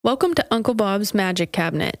Welcome to Uncle Bob's Magic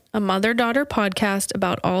Cabinet, a mother-daughter podcast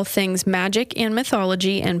about all things magic and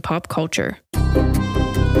mythology and pop culture.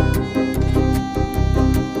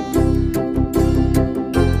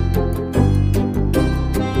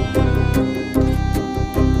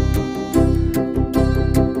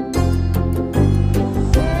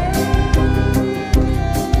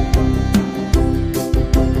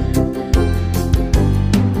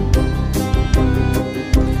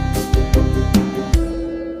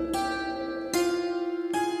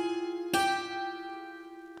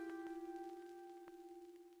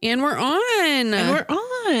 And we're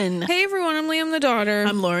on. Hey, everyone. I'm Liam, the daughter.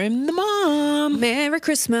 I'm Lauren, the mom. Merry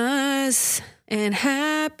Christmas and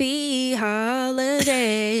happy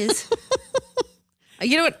holidays.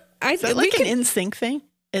 You know what? Is that like an in-sync thing?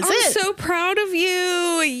 I'm so proud of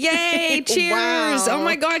you. Yay. Cheers. Wow. Oh,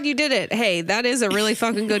 my God. You did it. Hey, that is a really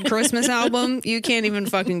fucking good Christmas album. You can't even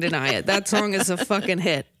fucking deny it. That song is a fucking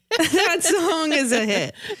hit. That song is a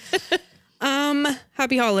hit.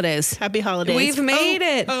 Happy holidays. Happy holidays. We've made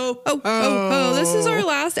it. Oh. This is our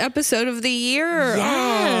last episode of the year.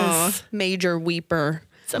 Yes. Oh, major weeper.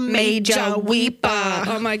 It's a major weeper.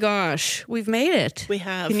 Oh my gosh. We've made it. We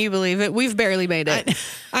have. Can you believe it? We've barely made it.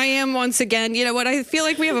 I am once again, you know what? I feel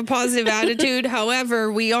like we have a positive attitude. However,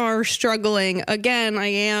 we are struggling. Again, I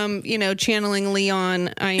am, channeling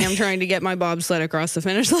Leon. I am trying to get my bobsled across the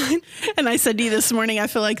finish line. And I said to you this morning, I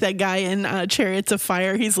feel like that guy in Chariots of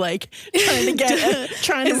Fire. He's like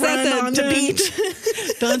trying to run on the beach.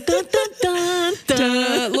 Dun, dun, dun, dun,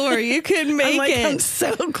 dun. Laura, you could make it. I'm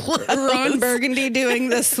so close. Ron Burgundy doing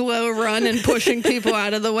the slow run and pushing people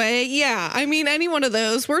out of the way. Yeah, I mean, any one of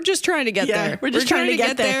those. We're just trying to get there. We're just trying to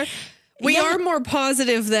get there. We are more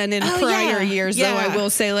positive than in prior years, though, I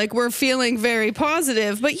will say. Like, we're feeling very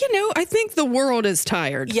positive. But, I think the world is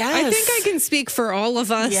tired. Yes. I think I can speak for all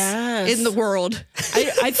of us in the world.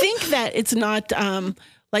 I think that it's not...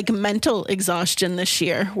 like mental exhaustion this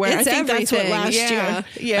year, where I think that's what last year.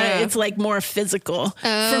 Yeah, it's like more physical.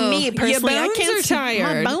 For me personally, your bones I can't. Are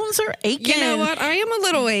tired. My bones are aching. You know what? I am a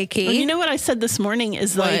little achy. Well, you know what I said this morning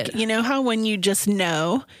is like, you know how when you just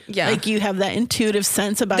know, like you have that intuitive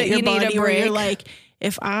sense about your body where you're like,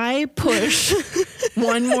 if I push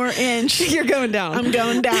one more inch, you're going down. I'm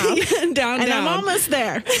going down. down. I'm almost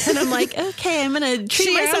there. And I'm like, okay, I'm going to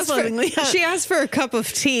treat myself lovingly. She asked for a cup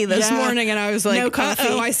of tea this morning, and I was like, no coffee.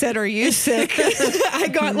 Uh-oh. I said, are you sick? I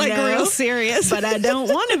got real serious. But I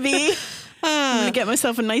don't want to be. I'm going to get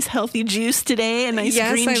myself a nice healthy juice today, a nice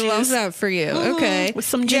green juice. Yes, I love that for you. Okay. With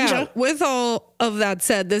some ginger. Yeah, with all of that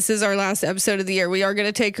said, this is our last episode of the year. We are going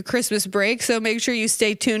to take a Christmas break, so make sure you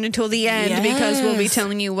stay tuned until the end because we'll be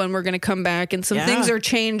telling you when we're going to come back, and some things are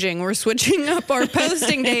changing. We're switching up our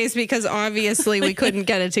posting days because obviously we couldn't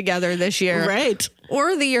get it together this year. Right.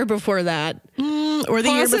 Or the year before that. Or the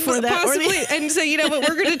year before that. Possibly. And so, what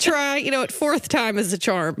we're going to try, fourth time is a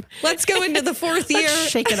charm. Let's go into the fourth year. Let's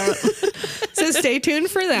shake it up. So stay tuned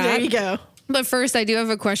for that. There you go. But first, I do have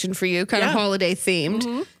a question for you, kind of holiday themed.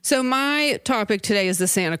 Mm-hmm. So my topic today is the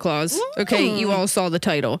Santa Claus. Okay, you all saw the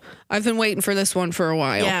title. I've been waiting for this one for a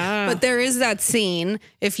while. Yeah. But there is that scene.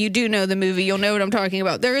 If you do know the movie, you'll know what I'm talking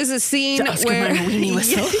about. There is a scene where...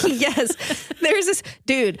 yes. There's this...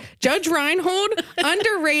 Dude, Judge Reinhold,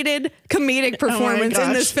 underrated comedic performance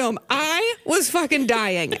in this film. I was fucking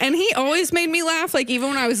dying. And he always made me laugh. Like, even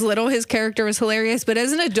when I was little, his character was hilarious. But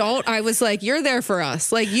as an adult, I was like, you're there for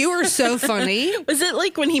us. Like, you are so funny. Was it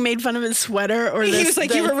like when he made fun of his sweater? Or he was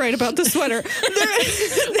like, you were right about the sweater.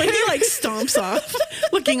 When he like stomps off,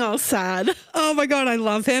 looking all sad. Oh my God, I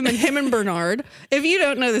love him. And him and Bernard. If you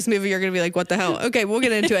don't know this movie, you're going to be like, what the hell? Okay, we'll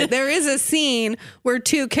get into it. There is a scene where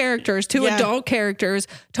two adult characters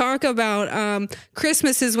talk about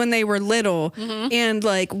Christmases when they were little and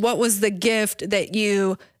like, what was the gift that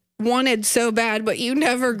you wanted so bad, but you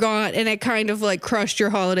never got, and it kind of like crushed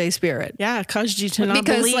your holiday spirit. Yeah, it caused you to not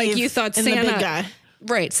because believe like you thought in Santa, the big guy.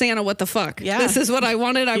 Right, Santa, what the fuck? Yeah. This is what I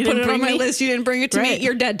wanted. I put it on my list. You didn't bring it to me.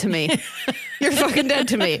 You're dead to me. You're fucking dead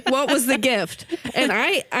to me. What was the gift? And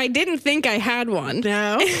I didn't think I had one.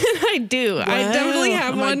 No. And I do. Wow. I definitely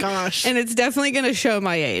have one. Oh my gosh. And it's definitely going to show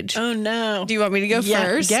my age. Oh no. Do you want me to go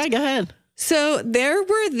first? Yeah, go ahead. So there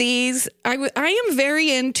were these, I am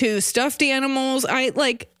very into stuffed animals.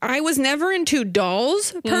 I was never into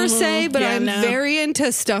dolls per se, but I'm very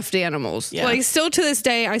into stuffed animals. Yeah. Like still to this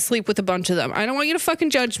day, I sleep with a bunch of them. I don't want you to fucking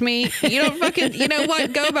judge me. You don't fucking, you know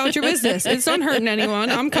what? Go about your business. It's not hurting anyone.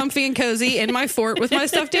 I'm comfy and cozy in my fort with my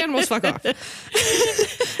stuffed animals. Fuck off.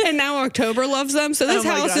 And now October loves them. So this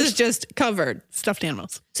house is just covered. Stuffed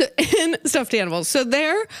animals. So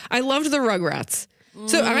there, I loved the Rugrats.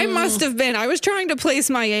 So I must have been, I was trying to place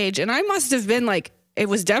my age, and I must have been like It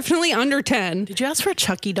was definitely under 10. Did you ask for a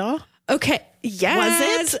Chucky doll? Okay. Yes.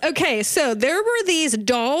 Was it? Okay. So there were these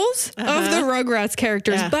dolls of the Rugrats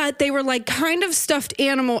characters, but they were like kind of stuffed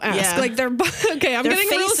animal-esque. Yeah. Like their getting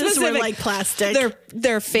real specific. Were like plastic.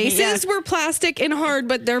 Their faces were plastic and hard,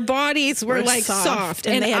 but their bodies were like soft.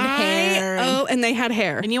 And they had hair. And they had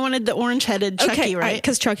hair. And you wanted the orange-headed Chucky, right?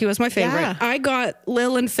 Because Chucky was my favorite. Yeah. I got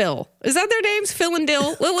Lil and Phil. Is that their names? Phil and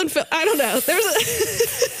Dill? Lil and Phil? I don't know.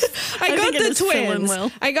 I got the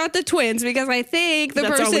twins. I got the twins because I think the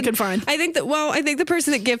person. That's all we could find. I think the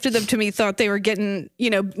person that gifted them to me thought they were getting,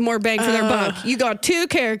 more bang for their buck. You got two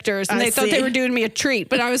characters and they thought they were doing me a treat.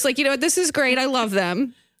 But I was like, you know what? This is great. I love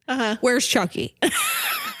them. Where's Chucky?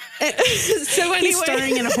 So anyway, he's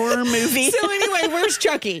starring in a horror movie. So anyway, where's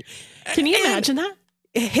Chucky? Can you imagine that?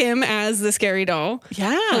 Him as the scary doll.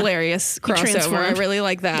 Yeah. Hilarious crossover. I really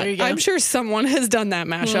like that. There you go. I'm sure someone has done that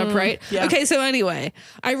mashup, right? Yeah. Okay, so anyway,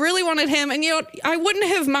 I really wanted him. And, I wouldn't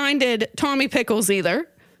have minded Tommy Pickles either.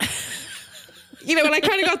 And I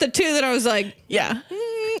kind of got the two that I was like, yeah.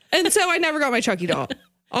 And so I never got my Chucky doll.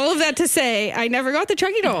 All of that to say, I never got the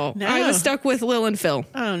Chucky doll. No. I was stuck with Lil and Phil.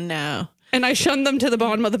 Oh, no. And I shunned them to the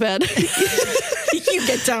bottom of the bed. You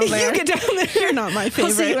get down there. You're not my favorite.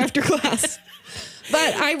 I'll see you after class.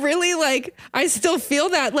 But I really I still feel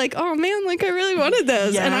that oh man, I really wanted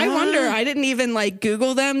those. Yeah. And I wonder, I didn't even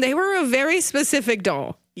Google them. They were a very specific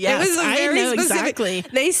doll. Yes, it was a very specific. Exactly.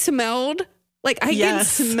 They smelled I can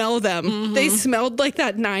smell them. Mm-hmm. They smelled like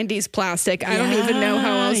that 90s plastic. I don't even know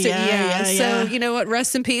how else to. So you know what?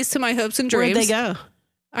 Rest in peace to my hopes and dreams. Where'd they go?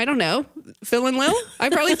 I don't know. Phil and Lil? I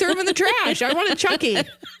probably threw them in the trash. I wanted Chucky.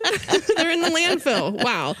 They're in the landfill.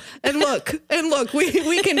 Wow. And look,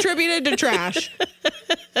 we contributed to trash.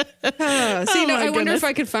 I wonder if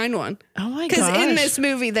I could find one. Oh my gosh. Because in this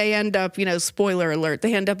movie, they end up, spoiler alert,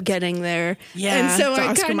 they end up getting there. Yeah. And so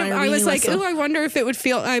I was like, I wonder if it would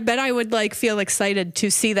I bet I would feel excited to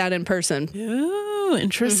see that in person. Ooh,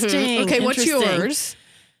 interesting. Mm-hmm. Okay, what's yours?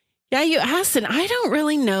 Yeah, you asked, and I don't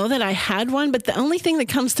really know that I had one, but the only thing that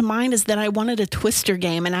comes to mind is that I wanted a Twister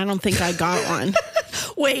game, and I don't think I got one.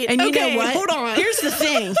 Wait, and you know what? Hold on. Here's the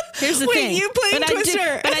thing. Wait, you played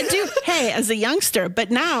Twister. But I do, hey, as a youngster,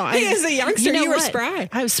 but now as a youngster, you were spry.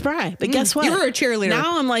 I was spry, but guess what? You were a cheerleader.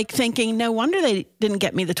 Now I'm thinking, no wonder they didn't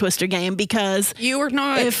get me the Twister game because you were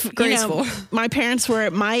not graceful. My parents were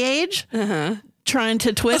at my age. Trying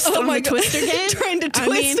to twist on the Twister game. Trying to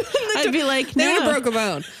twist. I'd be like, no. They would have broke a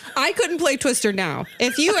bone. I couldn't play Twister now.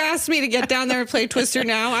 If you asked me to get down there and play Twister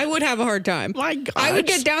now, I would have a hard time. My gosh. I would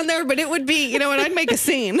get down there, but it would be, I'd make a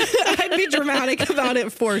scene. I'd be dramatic about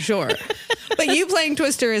it for sure. But you playing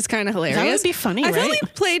Twister is kind of hilarious. That would be funny, I've only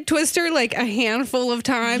played Twister a handful of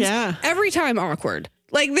times. Yeah. Every time awkward.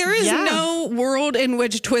 There is no world in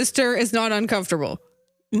which Twister is not uncomfortable.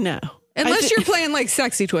 No. Unless you're playing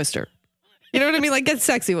sexy Twister. You know what I mean? Get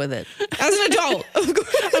sexy with it. As an adult.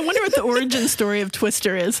 I wonder what the origin story of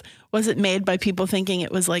Twister is. Was it made by people thinking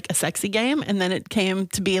it was a sexy game and then it came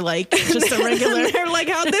to be just a regular? They're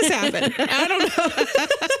how'd this happen? I don't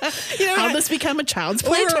know. How'd this become a child's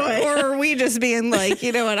play toy? Or are we just being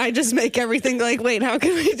I just make everything wait, how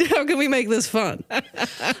can we make this fun? But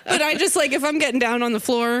I just if I'm getting down on the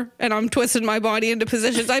floor and I'm twisting my body into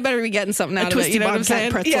positions, I better be getting something out of it. You know what I'm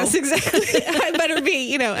saying? Pretzel. Yes, exactly. I better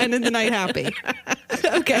be, ending the night happy.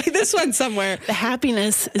 Okay, this one's somewhere. The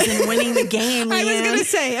happiness is in winning the game. I was going to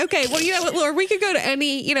say, okay, well, you know what, Laura, we could go to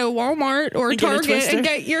any, Walmart or Target and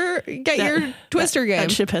get your Twister game.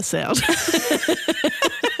 That ship has sailed.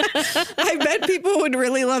 I bet people would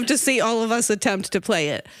really love to see all of us attempt to play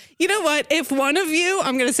it. You know what? If one of you,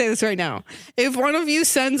 I'm going to say this right now, if one of you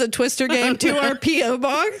sends a Twister game to our P.O.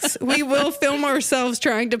 box, we will film ourselves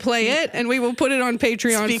trying to play it, and we will put it on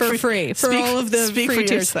Patreon for free for all of the free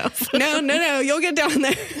tiers. No, you'll get down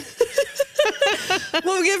there.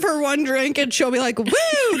 We'll give her one drink, and she'll be like,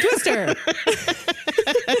 woo, Twister.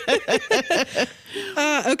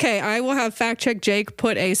 Okay, I will have Fact Check Jake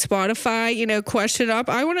put a Spotify, question up.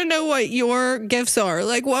 I want to know what your gifts are.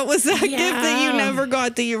 What was that gift that you never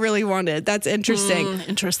got that you really wanted? That's interesting.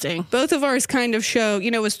 Interesting. Both of ours kind of show,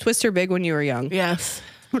 was Twister big when you were young? Yes.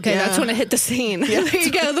 Okay, that's when it hit the scene. Yeah. There you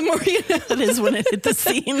go. The more you know. That is when it hit the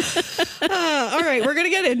scene. All right, we're going to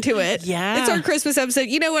get into it. Yeah. It's our Christmas episode.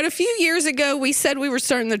 You know what? A few years ago, we said we were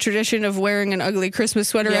starting the tradition of wearing an ugly Christmas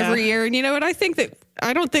sweater every year. And you know what? I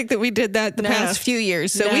don't think that we did that the past few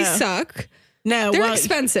years. So we suck. No, they're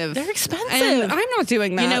expensive. They're expensive. And I'm not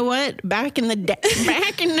doing that. You know what? Back in the day,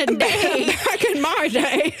 back in my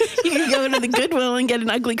day, you could go to the Goodwill and get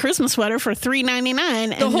an ugly Christmas sweater for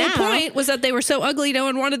 $3.99. The whole point was that they were so ugly, no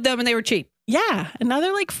one wanted them, and they were cheap. Yeah,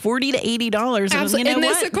 another like $40 to $80. In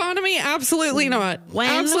this economy, absolutely not.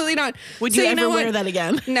 Absolutely not. Would you ever wear that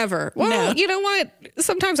again? Never. Well, you know what?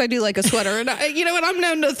 Sometimes I do like a sweater, and you know what? I'm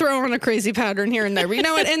known to throw on a crazy pattern here and there. But you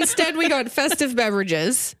know what? Instead, we got festive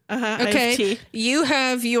beverages. Okay, you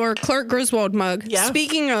have your Clark Griswold mug. Yeah.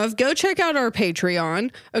 Speaking of, go check out our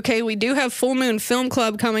Patreon. Okay, we do have Full Moon Film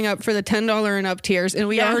Club coming up for the $10 and up tiers, and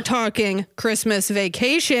we are talking Christmas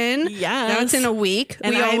Vacation. Yes, that's in a week.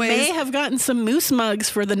 And I may have gotten some moose mugs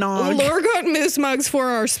for the nog. Laura got moose mugs for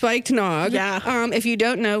our spiked nog. Yeah. If you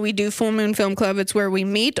don't know, we do Full Moon Film Club. It's where we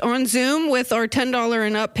meet on Zoom with our $10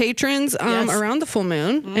 and up patrons around the full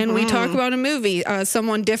moon, and we talk about a movie.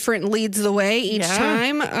 Someone different leads the way each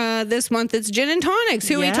time. This month it's Gin and Tonics,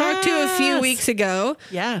 who we talked to a few weeks ago.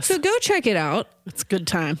 Yes. So go check it out. It's a good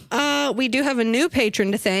time. We do have a new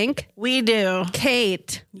patron to thank. We do.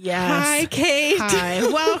 Kate. Yes. Hi, Kate. Hi.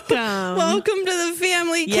 Welcome. Welcome to the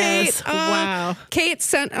family, yes. Kate. Wow. Kate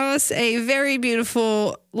sent us a very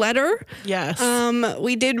beautiful letter. Yes.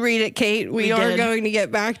 We did read it, Kate. We are going to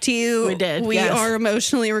get back to you. We did. We are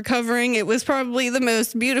emotionally recovering. It was probably the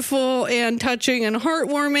most beautiful and touching and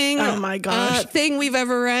heartwarming oh my gosh. Thing we've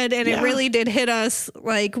ever read. And it really did hit us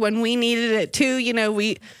like when we needed it too. You know,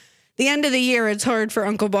 the end of the year, it's hard for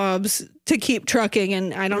Uncle Bob's to keep trucking.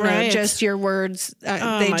 And I don't know, just your words,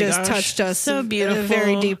 they just touched us so beautiful.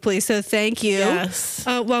 Very deeply. So thank you. Yes.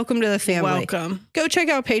 Welcome to the family. Welcome. Go check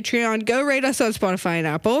out Patreon. Go rate us on Spotify and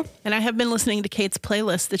Apple. And I have been listening to Kate's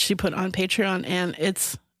playlist that she put on Patreon, and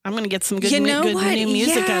I'm going to get some good, good new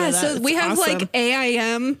music out of that. So we have like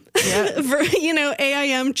AIM,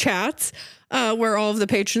 AIM chats. Where all of the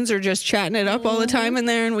patrons are just chatting it up all the time in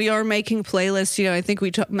there. And we are making playlists. You know, I think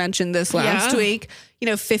we mentioned this last week.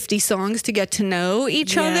 50 songs to get to know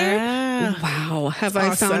each other. Wow. Have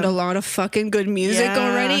I found a lot of fucking good music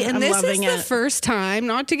already? And this is the first time,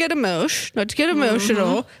 not to get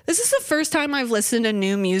emotional. This is the first time I've listened to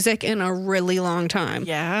new music in a really long time.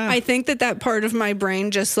 Yeah. I think that part of my brain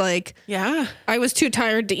just like, I was too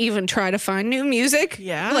tired to even try to find new music.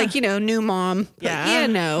 Yeah. Like, new mom. Yeah.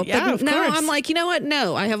 But now I'm like, you know what?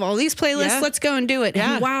 No, I have all these playlists. Let's go and do it.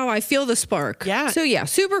 Yeah. And wow, I feel the spark. Yeah. So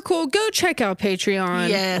super cool. Go check out Patreon.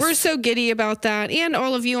 Yes. We're so giddy about that. And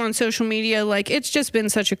all of you on social media, like it's just been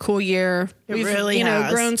such a cool year. We've really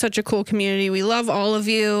grown such a cool community. We love all of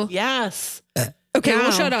you. Yes. Okay,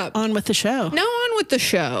 well, shut up. On with the show. No, on with the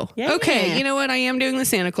show. Yeah. Okay, you know what? I am doing the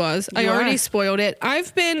Santa Claus. I already spoiled it.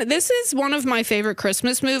 This is one of my favorite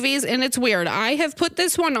Christmas movies, and it's weird. I have put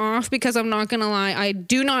this one off because I'm not going to lie. I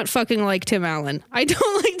do not fucking like Tim Allen. I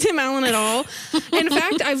don't like Tim Allen at all. In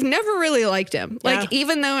fact, I've never really liked him. Like,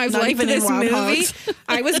 even though I've liked this movie,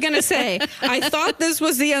 I was going to say, I thought this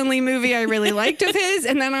was the only movie I really liked of his,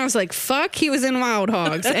 and then I was like, fuck, he was in Wild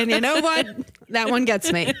Hogs. And you know what? That one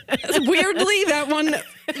gets me. Weirdly, that one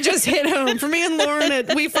just hit home for me and Lauren.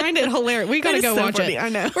 We find it hilarious. We gotta go watch it. I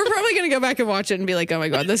know. We're probably gonna go back and watch it and be like, "Oh my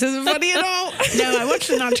god, this isn't funny at all." No, I watched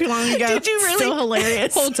it not too long ago. Did you really? Still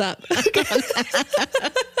hilarious. Holds up.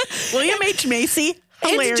 William H. Macy.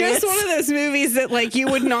 Hilarious. It's just one of those movies that like you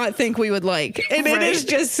would not think we would like. And it is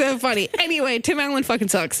just so funny. Anyway, Tim Allen fucking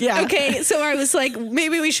sucks. Yeah. Okay, so I was like,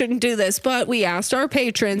 maybe we shouldn't do this. But we asked our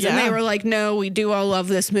patrons and they were like, no, we do all love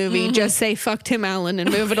this movie. Just say fuck Tim Allen and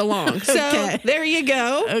move it along. So there you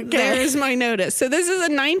go. Okay. There's my notice. So this is a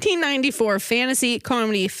 1994 fantasy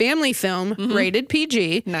comedy family film, rated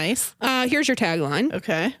PG. Nice. Here's your tagline.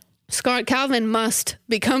 Okay. Scott Calvin must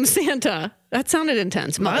become Santa. That sounded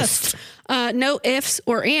intense. Must. No ifs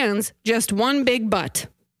or ands, just one big butt.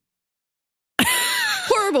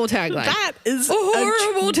 Horrible tagline. That is a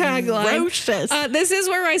horrible tagline. Atrocious. This is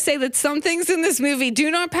where I say that some things in this movie do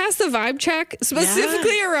not pass the vibe check,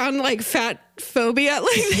 specifically around like fat phobia.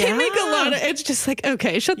 Like they make a lot of, it's just like,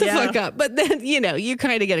 okay, shut the fuck up. But then, you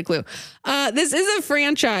kind of get a clue. This is a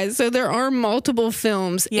franchise. So there are multiple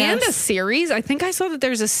films and a series. I think I saw that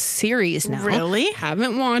there's a series now. Really?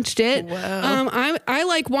 Haven't watched it. Wow. I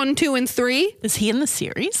like 1, 2, and 3. Is he in the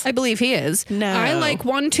series? I believe he is. No. I like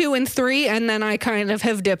 1, 2, and 3, and then I kind of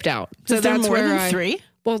have dipped out. So is there that's more where than 3?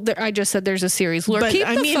 Well, I just said there's a series. Lord, but keep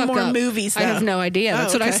I the mean fuck more up. movies, though. I have no idea.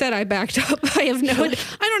 That's what I said. I backed up. I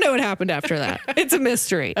don't know what happened after that. It's a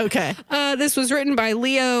mystery. Okay. This was written by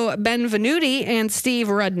Leo Benvenuti and Steve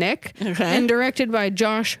Rudnick and directed by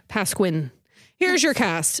Josh Pasquin. Here's your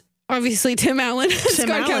cast. Obviously, Tim Allen.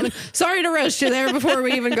 Scott Calvin. Sorry to roast you there before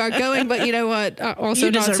we even got going, but you know what? Also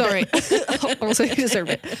you not sorry. Also, you deserve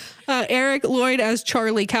it. Eric Lloyd as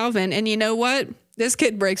Charlie Calvin. And you know what? This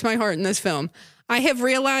kid breaks my heart in this film. I have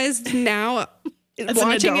realized now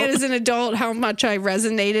watching it as an adult, how much I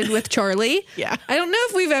resonated with Charlie. Yeah. I don't know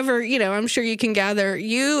if we've ever, I'm sure you can gather,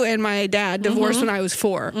 you and my dad divorced when I was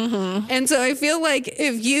 4. And so I feel like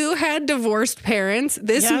if you had divorced parents,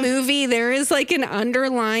 this movie, there is like an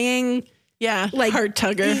underlying... like heart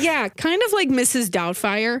tugger. Yeah, kind of like Mrs.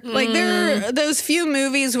 Doubtfire. Like there are those few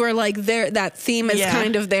movies where like that theme is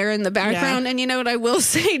kind of there in the background. And you know what I will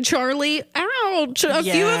say, Charlie, ouch. A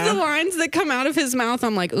few of the lines that come out of his mouth,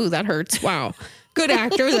 I'm like, ooh, that hurts. Wow. Good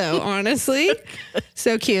actor though, honestly.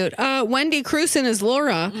 So cute. Wendy Crewson is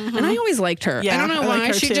Laura, and I always liked her. I don't know why.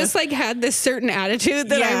 Like she just like had this certain attitude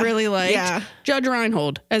that I really liked. Judge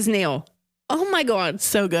Reinhold as Neil. Oh my God.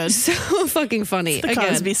 So good. So fucking funny. It's the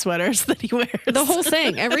Cosby sweaters that he wears. The whole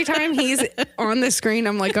thing. Every time he's on the screen,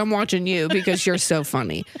 I'm like, I'm watching you because you're so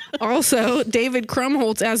funny. Also, David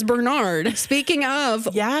Krumholtz as Bernard. Speaking of,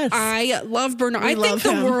 I love Bernard. I think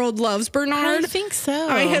the world loves Bernard. I think so.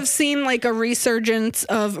 I have seen like a resurgence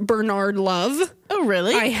of Bernard love. Oh,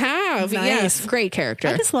 really? I have. Nice. Yes. Great character.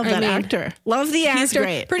 I just love that actor. Love the actor. He's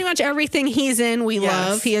great. Pretty much everything he's in, we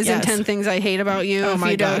love. He is in 10 Things I Hate About You. Oh,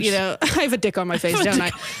 my gosh. I have a dick on my face, don't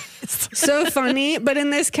I? So funny. But in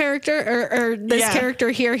this character, or this character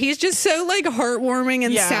here, he's just so like heartwarming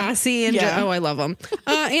and sassy. And I love him.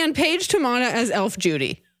 And Paige Tamada as Elf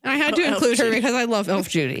Judy. I had to include her because I love Elf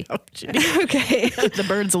Judy. Okay. The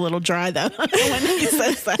bird's a little dry, though, when he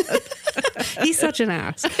says that. He's such an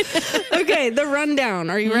ass. Okay, the rundown.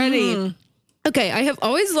 Are you ready? Okay, I have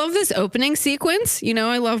always loved this opening sequence.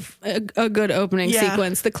 I love a good opening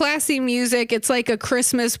sequence. The classy music, it's like a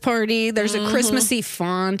Christmas party. There's a Christmassy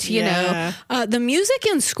font, you know. The music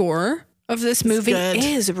and score of this movie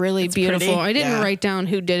is really beautiful. Pretty. I didn't write down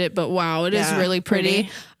who did it, but wow, it is really pretty.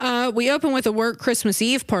 We open with a work Christmas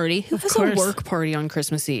Eve party. Who has a work party on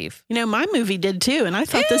Christmas Eve? My movie did too, and I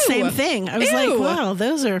thought the same thing. I was like, wow,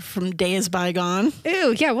 those are from days bygone.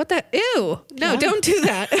 Ew, yeah, what the? Ew. No, don't do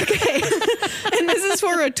that. Okay. And this is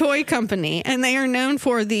for a toy company, and they are known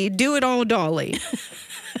for the Do-It-All Dolly.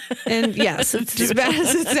 And yes, it's as bad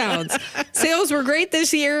as it sounds. Sales were great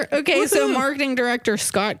this year. Okay, so marketing director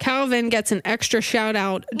Scott Calvin gets an extra shout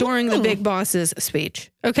out during the Big Boss's speech.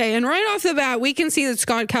 Okay, and right off the bat, we can see that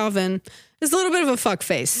Scott Calvin is a little bit of a fuck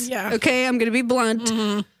face. Yeah. Okay, I'm going to be blunt.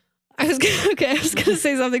 I was gonna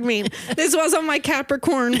say something mean. This was on my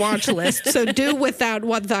Capricorn watch list, so do with that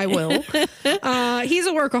what thy will. He's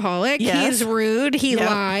a workaholic. Yes. He's rude. He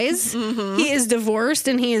lies. He is divorced,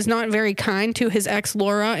 and he is not very kind to his ex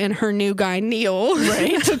Laura and her new guy Neil.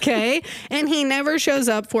 Right. Okay. And he never shows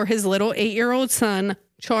up for his little 8-year-old son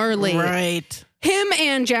Charlie. Right. Him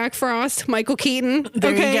and Jack Frost, Michael Keaton.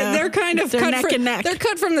 They're kind of neck and neck. They're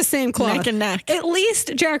cut from the same cloth. Neck and neck. At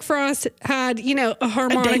least Jack Frost had, a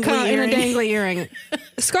harmonica and a dangly earring.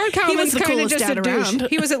 Scott Calvin was kind of just a douche.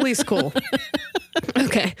 He was at least cool.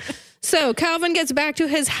 Okay. So Calvin gets back to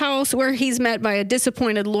his house where he's met by a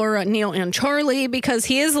disappointed Laura, Neil, and Charlie because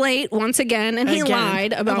he is late once again, and he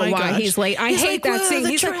lied about why he's late. I hate that scene.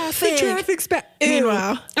 The traffic's bad.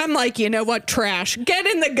 Meanwhile, I'm like, you know what? Trash. Get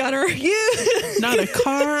in the gutter. Not a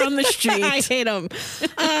car on the street. I hate him.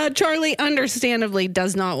 Charlie understandably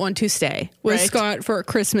does not want to stay with Scott for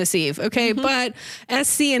Christmas Eve. Okay, but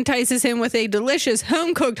SC entices him with a delicious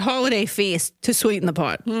home-cooked holiday feast to sweeten the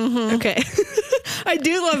pot. Okay. I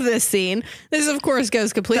do love this scene. This, of course,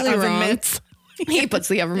 goes completely wrong. Mitts. He puts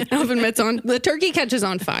the oven mitts on. The turkey catches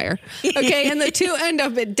on fire. Okay, and the two end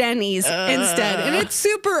up at Denny's instead. And it's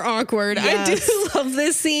super awkward. Yes. I do love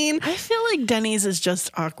this scene. I feel like Denny's is just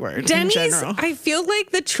awkward Denny's, in general. I feel like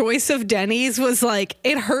the choice of Denny's was like,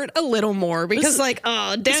 it hurt a little more because Denny's.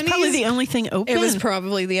 It's probably the only thing open. It was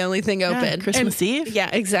probably the only thing open. Christmas Eve? Yeah,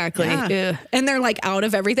 exactly. Yeah. And they're like out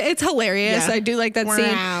of everything. It's hilarious. Yeah. I do like that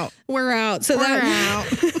scene. We're out. So We're out.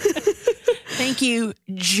 Thank you,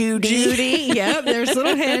 Judy. Yep, there's a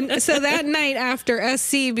little hint. So that night after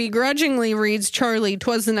SC begrudgingly reads Charlie,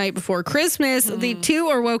 'Twas the Night Before Christmas, the two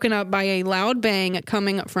are woken up by a loud bang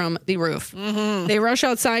coming from the roof. They rush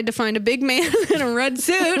outside to find a big man in a red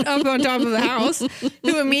suit up on top of the house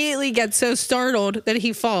who immediately gets so startled that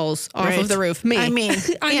he falls off of the roof. I mean,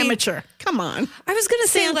 amateur. Come on. I was going to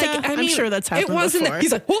say, Santa, I'm sure that's happened before.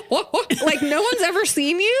 He's like, what? Like, no one's ever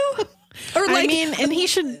seen you? Or and he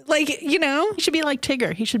should he should be like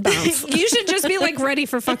Tigger. He should bounce. You should just be like ready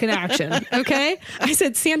for fucking action. Okay. I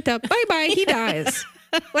said, Santa, bye. He dies.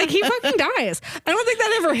 Like he fucking dies. I don't think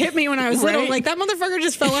that ever hit me when I was little. Like that motherfucker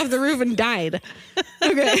just fell off the roof and died.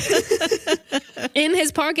 Okay. In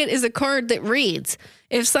his pocket is a card that reads,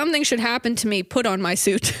 "If something should happen to me, put on my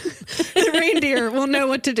suit. The reindeer will know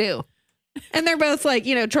what to do." And they're both like,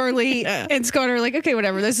 Charlie and Scott are like, okay,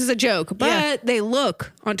 whatever, this is a joke. But they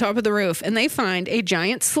look on top of the roof and they find a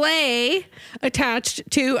giant sleigh attached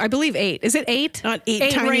to, I believe, 8. Is it 8? Not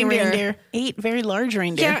 8 tiny reindeer. 8 very large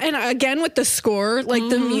reindeer. Yeah, and again with the score, like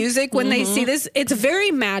the music, when they see this, it's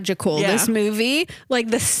very magical, this movie. Like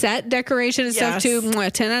the set decoration and stuff too,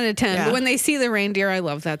 10 out of 10. Yeah. But when they see the reindeer, I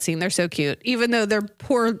love that scene. They're so cute. Even though they're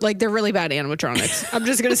poor, like they're really bad animatronics. I'm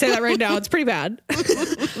just going to say that right now. It's pretty bad.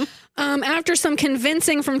 After some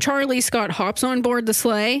convincing from Charlie, Scott hops on board the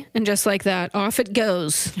sleigh, and just like that, off it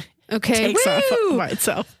goes. Okay. Takes off by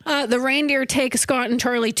itself. The reindeer take Scott and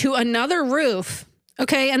Charlie to another roof.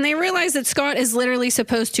 Okay, and they realize that Scott is literally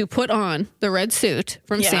supposed to put on the red suit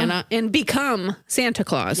from Santa and become Santa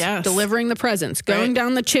Claus, delivering the presents, going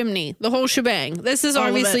down the chimney, the whole shebang. This is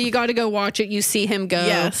obviously, you got to go watch it. You see him go.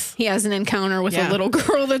 Yes. He has an encounter with a little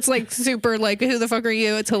girl that's like super like, who the fuck are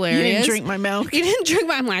you? It's hilarious. You didn't drink my milk. You didn't drink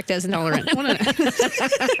my, I'm lactose intolerant.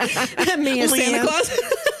 Me as Santa Claus.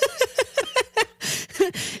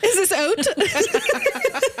 Is this oat?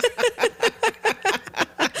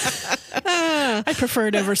 I prefer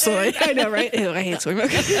it over soy. I know, right? Ew, I hate soy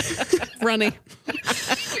milk. Runny.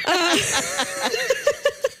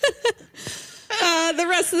 The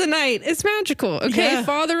rest of the night, it's magical. Okay,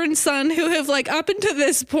 father and son who have like up until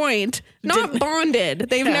this point not bonded.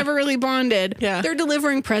 They've never really bonded. Yeah. They're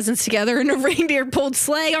delivering presents together in a reindeer-pulled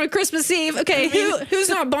sleigh on Christmas Eve. Okay, who's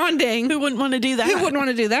not bonding? Who wouldn't want to do that? Who wouldn't want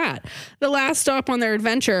to do that? The last stop on their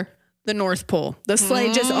adventure, the North Pole. The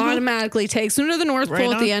sleigh just automatically takes them to the North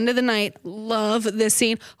Pole at the end of the night. Love this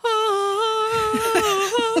scene.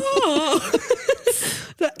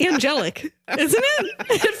 Angelic, isn't it?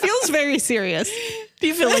 It feels very serious. Do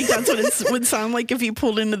you feel like that's what it would sound like if you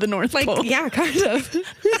pulled into the North Pole? Yeah, kind of.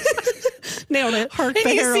 Nailed it. Hark the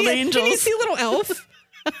Herald Angels. And you see little elf.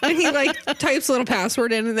 And he like types a little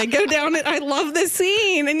password in and they go down it. I love this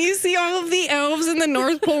scene. And you see all of the elves in the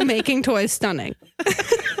North Pole making toys. Stunning.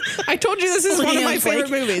 I told you this is one of my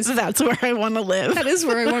favorite movies. That's where I want to live. That is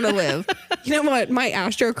where I want to live. You know what? My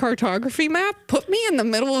astrocartography map put me in the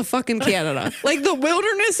middle of fucking Canada. Like the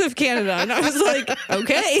wilderness of Canada. And I was like,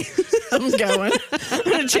 okay, I'm going. I'm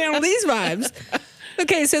going to channel these vibes.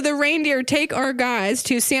 Okay, so the reindeer take our guys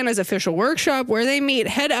to Santa's official workshop where they meet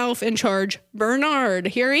head elf in charge, Bernard.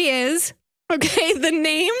 Here he is. Okay, the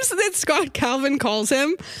names that Scott Calvin calls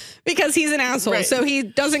him, because he's an asshole, so he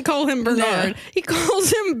doesn't call him Bernard. No. He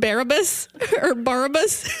calls him Barabbas or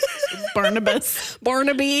Barabbas.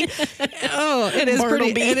 Barnaby. Oh, it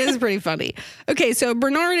is pretty funny. Okay, so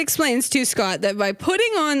Bernard explains to Scott that by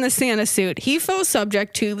putting on the Santa suit, he fell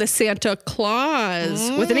subject to the Santa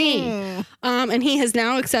Claus with an E. And he has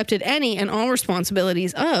now accepted any and all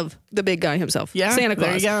responsibilities of the big guy himself, Santa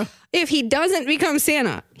Claus. There you go. If he doesn't become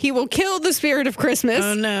Santa, he will kill the spirit of Christmas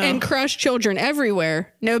and crush children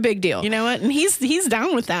everywhere. No big deal. You know what? And he's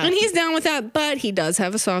down with that. And he's down with that, but he does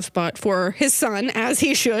have a soft spot for his son, as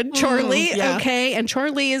he should, Charlie. Okay, and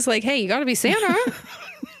Charlie is like, hey, you got to be Santa.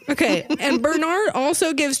 Okay, and Bernard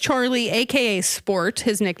also gives Charlie, a.k.a. Sport,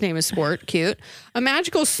 his nickname is Sport, cute, a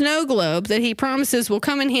magical snow globe that he promises will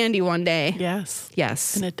come in handy one day.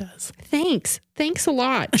 Yes. And it does. Thanks a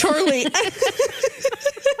lot, Charlie.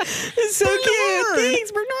 It's so cute.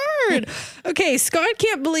 Thanks, Bernard. Okay, Scott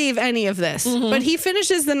can't believe any of this, but he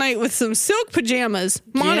finishes the night with some silk pajamas,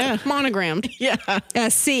 monogrammed.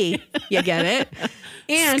 SC. You get it?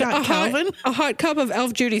 And a hot cup of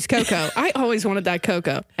Elf Judy's cocoa. I always wanted that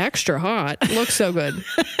cocoa. Extra hot. Looks so good.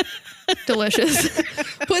 Delicious.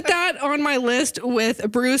 Put that on my list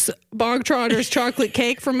with Bruce Bogtrotter's chocolate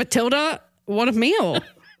cake from Matilda. What a meal.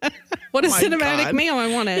 What a cinematic meal. I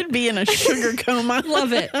want it. It'd be in a sugar coma.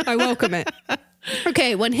 Love it. I welcome it.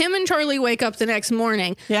 Okay, when him and Charlie wake up the next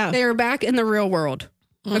morning, they are back in the real world.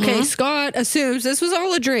 Okay, Scott assumes this was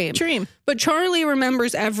all a dream. But Charlie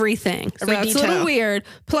remembers everything. So that's a little weird.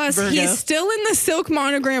 Plus, he's still in the silk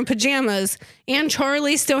monogram pajamas, and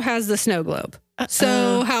Charlie still has the snow globe.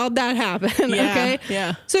 So how'd that happen? Okay.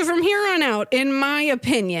 Yeah. So from here on out, in my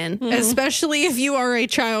opinion, especially if you are a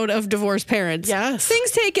child of divorced parents,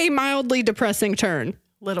 things take a mildly depressing turn.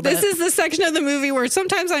 Little bit. This is the section of the movie where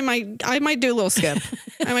sometimes I might do a little skip.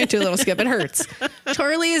 It hurts.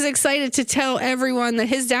 Charlie is excited to tell everyone that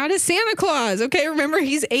his dad is Santa Claus. Okay, remember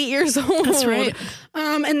he's 8 years old. That's right.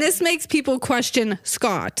 And this makes people question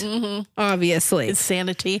Scott. Obviously, his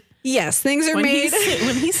sanity. Yes, things are made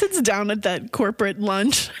when he sits down at that corporate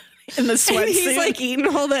lunch in the sweatsuit. He's like eating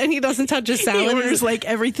all that, and he doesn't touch his salad. He orders like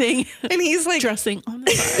everything, and he's like dressing on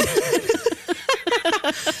the side.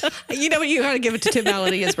 You know what? You got to give it to Tim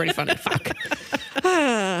Allen. He is pretty funny. Fuck.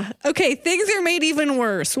 Okay. Okay, things are made even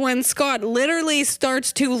worse when Scott literally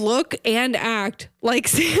starts to look and act like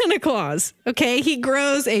Santa Claus. Okay, he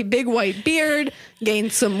grows a big white beard,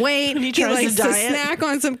 gains some weight. He likes to snack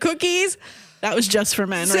on some cookies. That was Just for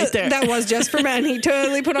Men right there. That was Just for Men. He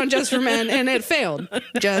totally put on Just for Men and it failed.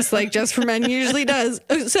 Just like Just for Men usually does.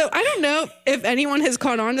 So I don't know if anyone has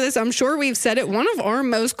caught on to this. I'm sure we've said it. One of our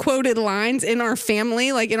most quoted lines in our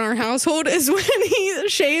family, like in our household, is when he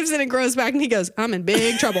shaves and it grows back and he goes, "I'm in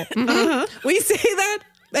big trouble." We say that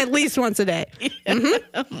at least once a day.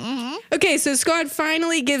 Okay, so Scott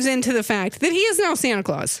finally gives in to the fact that he is now Santa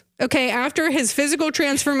Claus. Okay, after his physical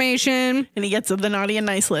transformation. And he gets the naughty and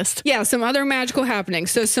nice list. Yeah, some other magical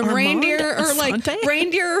happenings. So some reindeer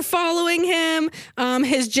are following him.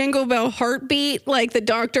 His jingle bell heartbeat, like the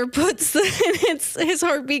doctor puts his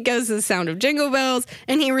heartbeat goes to the sound of jingle bells,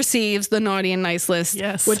 and he receives the naughty and nice list,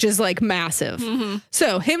 which is like massive.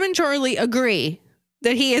 So him and Charlie agree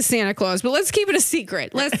that he is Santa Claus, but let's keep it a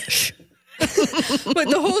secret. Let's But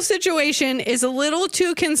the whole situation is a little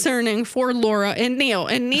too concerning for Laura and Neil.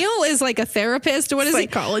 And Neil is like a therapist. What is he?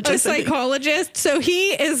 A psychologist. So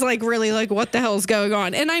he is like really like, what the hell's going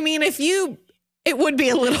on? And I mean, it would be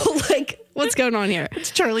a little like, what's going on here? It's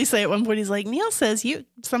Charlie say at one point, he's like, Neil says you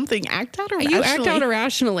act out irrationally. You act out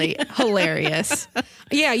irrationally. Hilarious.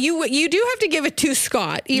 Yeah, you do have to give it to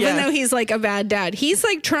Scott, even though he's like a bad dad. He's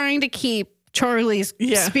like trying to keep Charlie's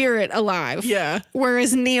spirit alive. Yeah.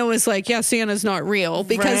 Whereas Neil is like, Santa's not real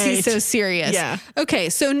because he's so serious. Yeah. Okay,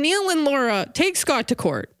 so Neil and Laura take Scott to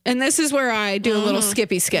court. And this is where I do a little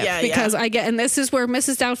skippy skip because and this is where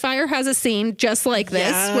Mrs. Doubtfire has a scene just like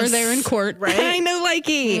this where they're in court. Right. I know,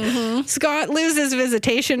 likey. Scott loses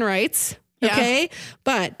visitation rights. Okay.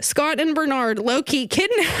 But Scott and Bernard low-key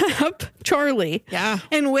kidnap Charlie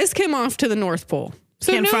and whisk him off to the North Pole.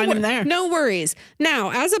 So can't find him there. No worries. Now,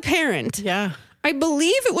 as a parent, I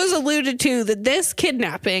believe it was alluded to that this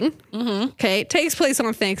kidnapping, takes place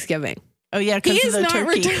on Thanksgiving. Oh, yeah, he is not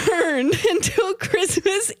returned until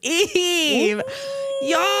Christmas Eve. Ooh.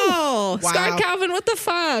 Y'all. Wow. Scott Calvin, what the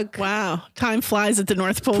fuck? Wow. Time flies at the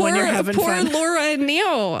North Pole when you're having fun. Poor Laura and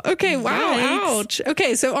Neil. Okay, wow, ouch.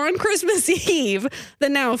 Okay, so on Christmas Eve, the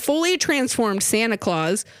now fully transformed Santa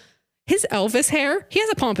Claus, his Elvis hair, he has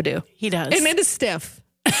a pompadour. He does. And it is stiff.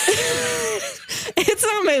 It's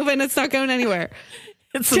not moving. It's not going anywhere.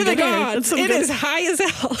 It's to the gods. It is high as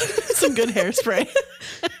hell. Some good hairspray.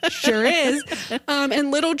 Sure is.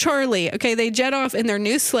 And little Charlie, okay, they jet off in their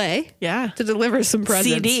new sleigh. Yeah. To deliver some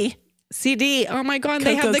presents. CD. Oh my God.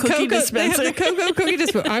 They have the cocoa dispenser. They have the cocoa cookie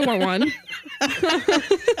dispenser. I want one.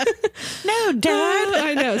 No, Dad.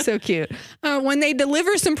 I know. So cute. When they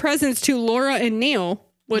deliver some presents to Laura and Neil,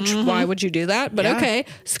 which why would you do that? But okay.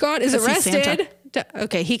 Scott is arrested.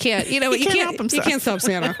 Okay, he can't. You know what? You can't stop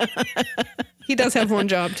Santa. He does have one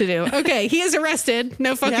job to do. Okay, he is arrested.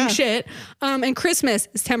 No fucking shit. And Christmas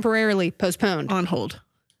is temporarily postponed. On hold.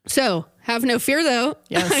 So have no fear, though.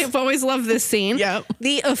 Yes. I've always loved this scene. Yep.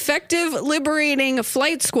 The effective liberating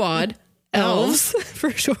flight squad, elves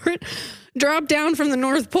for short, drop down from the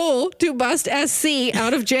North Pole to bust SC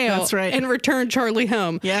out of jail. That's right. And return Charlie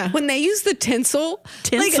home. Yeah. When they use the tinsel.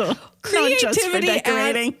 Like, creativity, not just for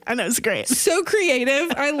decorating. I know, it's great. So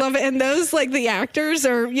creative. I love it. And those, like, the actors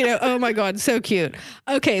are, oh my God, so cute.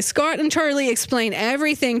 Okay, Scott and Charlie explain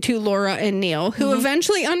everything to Laura and Neil, who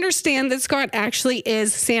eventually understand that Scott actually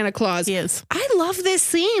is Santa Claus. He is. I love this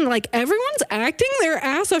scene. Like, everyone's acting their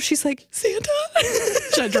ass off. She's like, Santa?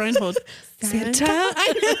 Judge Reinhold. Santa?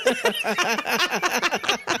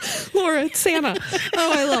 Laura, it's Santa.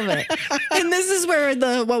 Oh, I love it. And this is where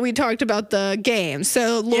what we talked about the game.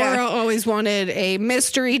 So Laura always wanted a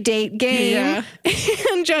mystery date game.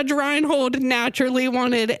 And Judge Reinhold naturally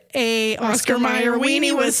wanted a Oscar Mayer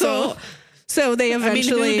weenie whistle. So they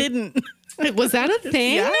eventually who didn't. Was that a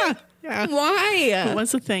thing? Yeah. Why? It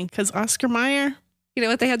was a thing because Oscar Mayer. You know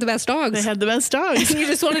what? They had the best dogs. They had the best dogs. And you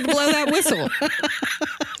just wanted to blow that whistle.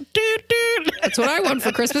 Dude. That's what I want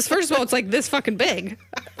for Christmas. First of all, it's like this fucking big.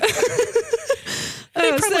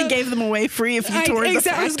 They probably gave them away free if you toured the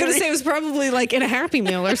factory. I was going to say it was probably like in a Happy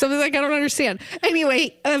Meal or something. Like, I don't understand.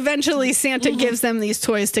 Anyway, eventually Santa gives them these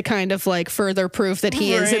toys to kind of like further proof that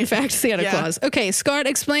he is in fact Santa Claus. Okay, Scott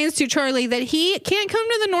explains to Charlie that he can't come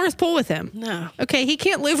to the North Pole with him. No. Okay, he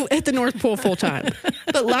can't live at the North Pole full time.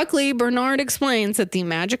 But luckily, Bernard explains that the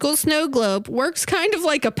magical snow globe works kind of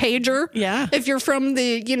like a pager. Yeah. If you're from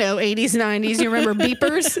the, 80s, 90s, you remember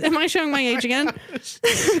beepers? Am I showing my age again?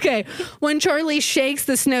 Okay. When Charlie shakes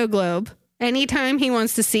the snow globe, anytime he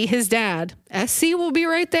wants to see his dad, SC will be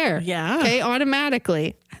right there. Yeah. Okay,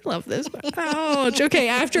 automatically. I love this. Ouch. Okay,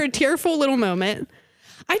 after a tearful little moment,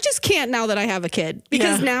 I just can't now that I have a kid,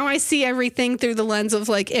 because now I see everything through the lens of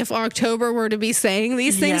like, if October were to be saying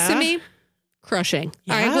these things to me, crushing.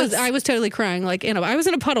 Yes. I was totally crying. Like, I was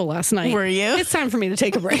in a puddle last night. Were you? It's time for me to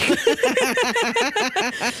take a break.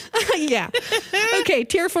 Yeah. Okay.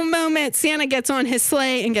 Tearful moment. Santa gets on his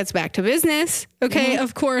sleigh and gets back to business. Okay.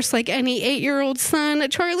 Of course, like any 8-year-old son,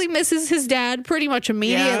 Charlie misses his dad pretty much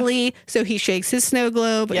immediately. Yeah. So he shakes his snow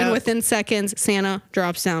globe, and within seconds, Santa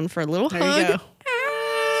drops down for a little hug.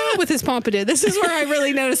 With his pompadour. This is where I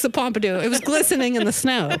really noticed the pompadour. It was glistening in the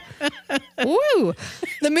snow. Woo!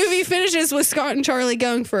 The movie finishes with Scott and Charlie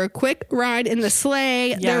going for a quick ride in the sleigh.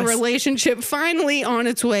 Yes. Their relationship finally on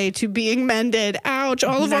its way to being mended. Ouch!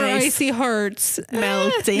 All of our icy hearts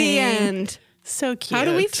melting. The end. So cute. How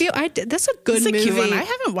do we feel? That's a good movie. Cute one. I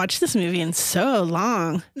haven't watched this movie in so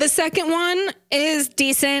long. The second one is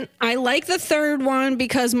decent. I like the third one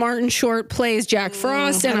because Martin Short plays Jack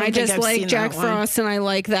Frost, and I just like Jack Frost, and I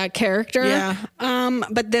like that character. Yeah.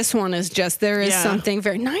 But this one is just, there is something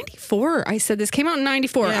very 94. I said this came out in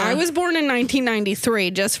 94. Yeah. I was born in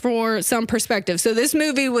 1993, just for some perspective. So this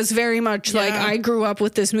movie was very much like I grew up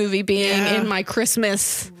with this movie being in my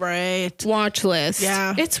Christmas watch list.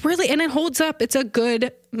 Yeah. It's really, and it holds up. It's a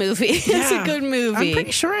good movie. It's a good movie. I'm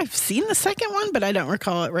pretty sure I've seen the second one, but I don't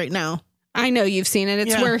recall it right now. I know you've seen it.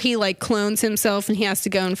 It's where he like clones himself and he has to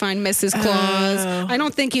go and find Mrs. Claus. I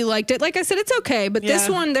don't think you liked it. Like I said, it's okay. But this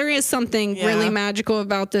one, there is something really magical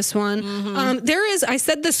about this one. There is, I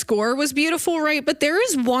said the score was beautiful, right? But there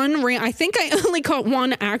is one, I think I only caught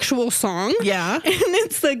one actual song. Yeah. And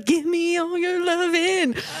it's the Give Me All Your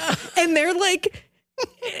Lovin'. And they're like,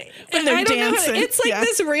 when they're dancing. It's like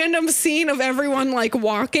this random scene of everyone like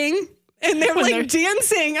walking. And they're like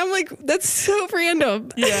dancing. I'm like, that's so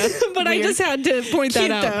random. Yeah. But weird. I just had to point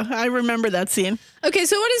that out. Though. I remember that scene. Okay,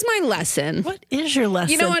 so what is my lesson? What is your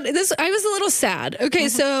lesson? You know what? I was a little sad. Okay,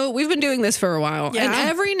 so we've been doing this for a while. Yeah. And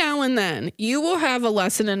every now and then you will have a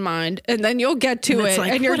lesson in mind, and then you'll get to it.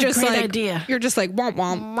 Like, and you're just like, idea. You're just like, womp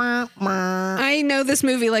womp. I know this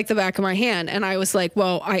movie like the back of my hand. And I was like,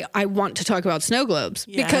 well, I want to talk about snow globes.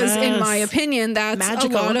 Yes. Because in my opinion, that's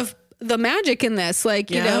magical. A lot of the magic in this, like,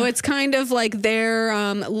 you know, it's kind of like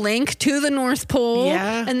their link to the North Pole,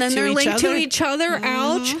 and then they're linked to each other.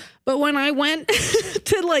 Ouch. But when I went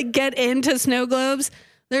to like get into snow globes,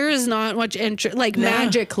 there is not much interest, like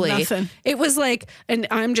magically. Nothing. It was like, and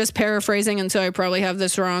I'm just paraphrasing, and so I probably have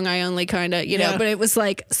this wrong. I only kind of, you know, but it was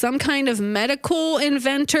like some kind of medical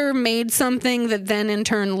inventor made something that then in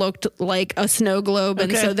turn looked like a snow globe,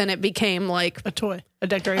 and so then it became like a toy. A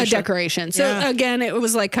decoration. So again, it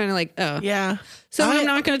was like kind of like, oh. Yeah. So I'm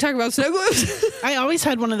not going to talk about snow globes. I always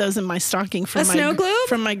had one of those in my stocking from snow globe?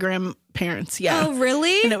 From my grandparents. Yeah. Oh,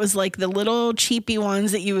 really? And it was like the little cheapy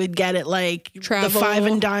ones that you would get at like the 5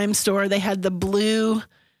 and dime store. They had the blue. It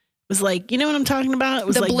was like, you know what I'm talking about? It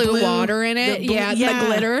was the like blue water in it. The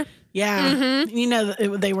glitter. Yeah. You know,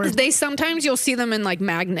 they sometimes you'll see them in like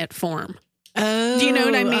magnet form. Oh, do you know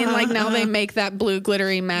what I mean? Like now they make that blue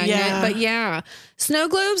glittery magnet. But snow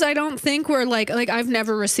globes, I don't think were like I've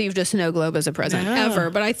never received a snow globe as a present ever,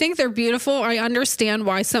 but I think they're beautiful. I understand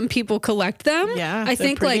why some people collect them. Yeah, I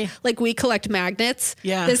think like we collect magnets.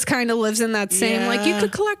 Yeah, this kind of lives in that same like you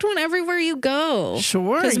could collect one everywhere you go.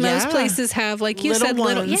 Sure, because most places have like you said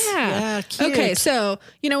little. Yeah, cute. Okay, so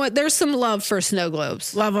you know what? There's some love for snow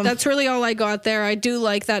globes. Love them. That's really all I got there. I do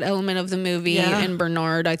like that element of the movie and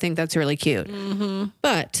Bernard. I think that's really cute.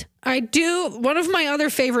 But I do, one of my other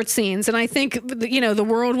favorite scenes, and I think, you know, the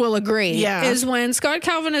world will agree, is when Scott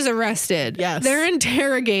Calvin is arrested. Yes. They're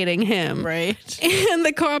interrogating him. Right. And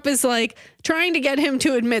the cop is like trying to get him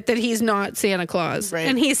to admit that he's not Santa Claus. Right.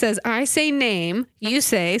 And he says, I say name, you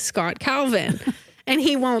say Scott Calvin. And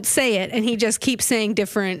he won't say it. And he just keeps saying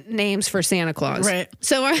different names for Santa Claus. Right.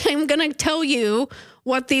 So I'm going to tell you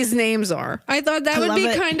what these names are. I thought that would be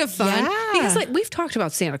kind of fun. Yeah. Because like we've talked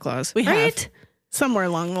about Santa Claus. We have. Somewhere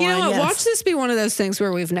along the line. You know what? Watch this be one of those things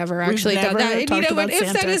where we've never actually done that. And you know what?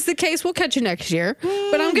 If that is the case, we'll catch you next year.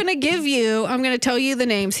 But I'm going to tell you the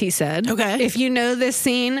names he said. Okay. If you know this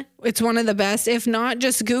scene, it's one of the best. If not,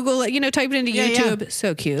 just Google it, you know, type it into YouTube. Yeah.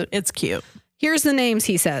 So cute. It's cute. Here's the names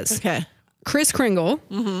he says. Okay. Kris Kringle,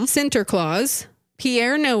 Sinterklaas,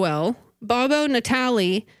 Pierre Noel, Bobo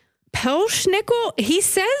Natali, Pelschnickel. He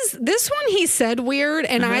says this one he said weird,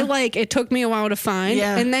 and I like it took me a while to find.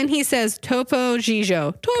 Yeah. And then he says Topo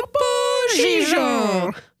Gigio.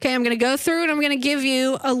 Okay, I'm going to go through and I'm going to give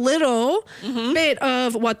you a little bit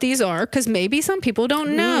of what these are, because maybe some people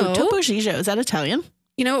don't know. Topo Gigio, is that Italian?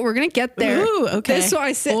 You know what? We're going to get there. Ooh, okay. So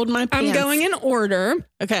I said, I'm going in order.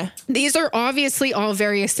 Okay. These are obviously all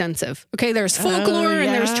very extensive. Okay. There's folklore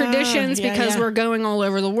and there's traditions because we're going all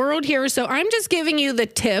over the world here. So I'm just giving you the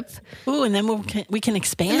tip. Ooh, and then we can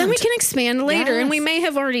expand. And then we can expand later. And we may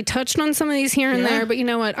have already touched on some of these here and there, but you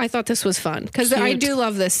know what? I thought this was fun because I do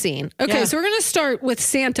love this scene. Okay. So we're going to start with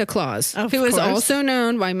Santa Claus, who is also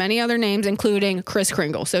known by many other names, including Kris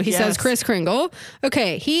Kringle. So he says Kris Kringle.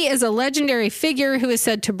 Okay. He is a legendary figure who is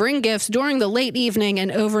said to bring gifts during the late evening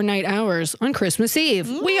and overnight hours on Christmas Eve.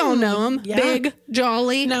 We all know him. Yeah. Big,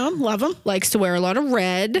 jolly. Know him, love him. Likes to wear a lot of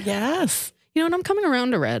red. Yes. You know what? I'm coming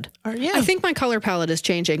around to red. I think my color palette is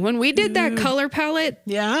changing. When we did that color palette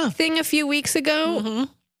thing a few weeks ago,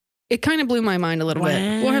 it kind of blew my mind a little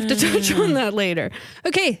bit. We'll have to touch on that later.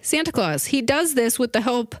 Okay, Santa Claus. He does this with the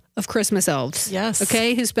help of Christmas elves. Yes.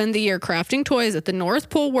 Okay, who spend the year crafting toys at the North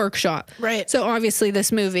Pole Workshop. Right. So obviously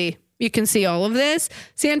this movie, you can see all of this.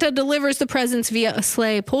 Santa delivers the presents via a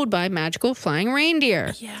sleigh pulled by magical flying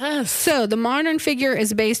reindeer. Yes. So the modern figure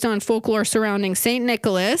is based on folklore surrounding Saint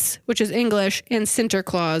Nicholas, which is English, and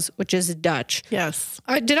Sinterklaas, which is Dutch. Yes.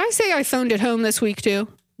 Did I say I phoned it home this week too?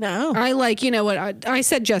 No. I you know what? I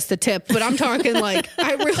said just the tip, but I'm talking like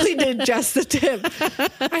I really did just the tip.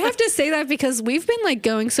 I have to say that because we've been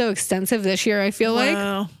going so extensive this year, I feel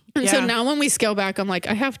like. And so now when we scale back, I'm like,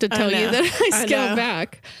 I have to tell you that I scaled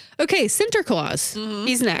back. Okay, Sinterklaas.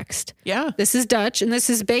 He's next. Yeah. This is Dutch, and this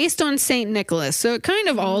is based on Saint Nicholas. So it kind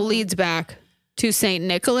of all leads back to Saint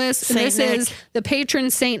Nicholas. And this is the patron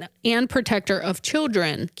saint and protector of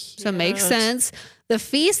children. So it makes sense. The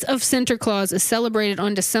feast of Sinterklaas is celebrated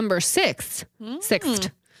on December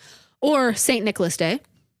 6th, or Saint Nicholas Day.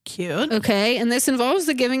 Cute. Okay, and this involves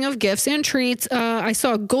the giving of gifts and treats. I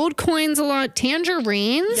saw gold coins a lot,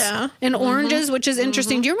 tangerines, and oranges, which is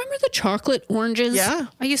interesting. Do you remember the chocolate oranges? Yeah.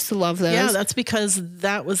 I used to love those. Yeah, that's because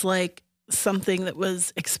that was something that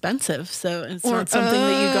was expensive. So it's not something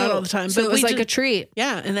that you got all the time. So it was like a treat.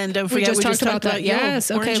 Yeah, and then don't forget we just talked about yes.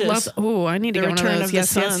 Okay, love. Oh, I need to get one of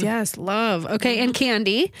those. Yes, love. Okay, and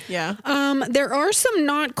candy. Yeah. There are some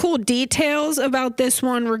not cool details about this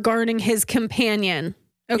one regarding his companion.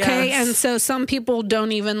 Okay. And so some people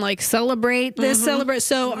don't even celebrate this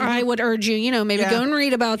So I would urge you, maybe go and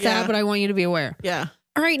read about that, but I want you to be aware. Yeah.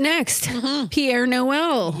 All right, next, Pierre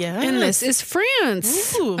Noel. Yes. And this is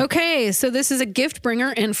France. Ooh. Okay, so this is a gift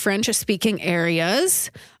bringer in French-speaking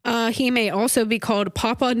areas. He may also be called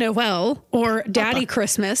Papa Noel or Daddy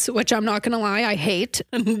Christmas, which I'm not going to lie, I hate.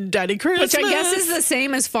 Daddy Christmas. Which I guess is the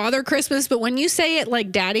same as Father Christmas, but when you say it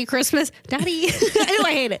like Daddy Christmas, Daddy,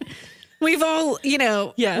 I hate it. We've all, we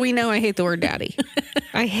know I hate the word daddy.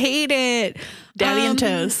 I hate it. Daddy and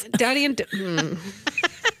toes. Daddy and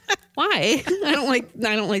Why? I don't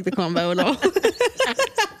like the combo at all.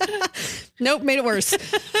 Nope, made it worse.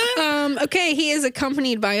 Okay, he is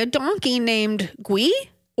accompanied by a donkey named Guy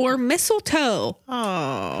or Mistletoe.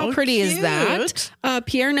 Oh, how pretty is that?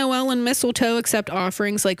 Pierre Noel and Mistletoe accept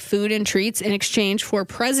offerings like food and treats in exchange for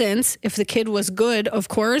presents. If the kid was good, of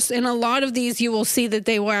course. And a lot of these, you will see that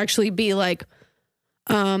they will actually be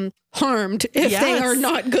harmed if they are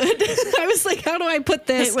not good. I was like, how do I put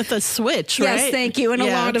this? Hit with a switch, right? Yes, thank you. And a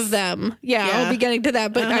lot of them. Yeah, I'll be getting to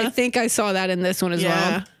that. But I think I saw that in this one as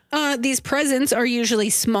well. These presents are usually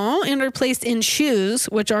small and are placed in shoes,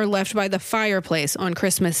 which are left by the fireplace on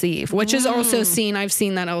Christmas Eve, which is also seen. I've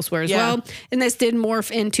seen that elsewhere as well. And this did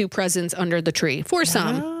morph into presents under the tree for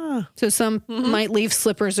some. So some might leave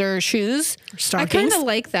slippers or shoes. Stockings. I kind of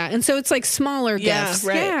like that. And so it's smaller gifts.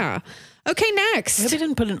 Right. Yeah. Okay, next. I hope you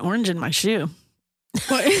didn't put an orange in my shoe.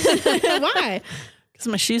 Why? Because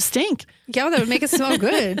my shoes stink. Yeah, that would make it smell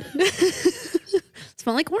good.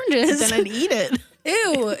 Smell like oranges. Then I'd eat it.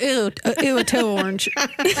 Ew, a toe orange.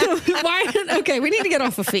 Why? Okay, we need to get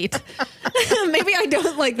off of feet. Maybe I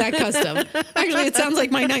don't like that custom. Actually, it sounds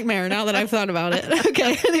like my nightmare now that I've thought about it.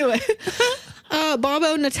 Okay, anyway.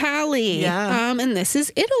 Babbo Natale. Yeah. And this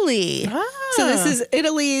is Italy. So this is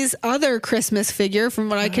Italy's other Christmas figure, from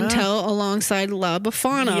what I can tell, alongside La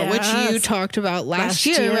Befana, which you talked about last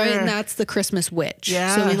year, right? And that's the Christmas witch.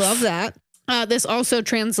 Yes. So we love that. This also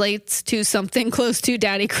translates to something close to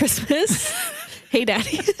Daddy Christmas. Hey,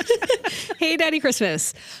 Daddy. Hey, Daddy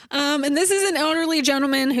Christmas. And this is an elderly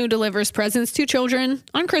gentleman who delivers presents to children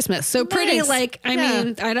on Christmas. So pretty I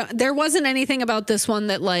mean, there wasn't anything about this one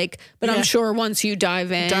that but I'm sure once you dive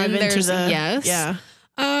there's yes. Yeah.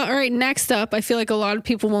 All right, next up, I feel like a lot of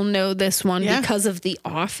people will know this one because of The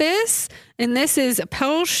Office. And this is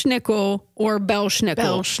Pelschnickel or Belschnickel.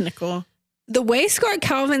 Belschnickel. The way Scott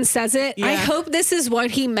Calvin says it, I hope this is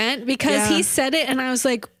what he meant, because he said it and I was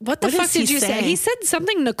like, what the fuck did you say? He said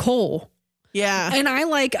something Nicole. Yeah. And I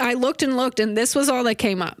looked and looked, and this was all that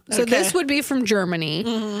came up. So this would be from Germany.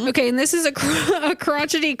 Mm-hmm. Okay, and this is a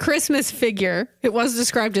crotchety Christmas figure. It was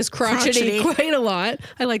described as crotchety quite a lot.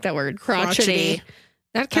 I like that word, crotchety.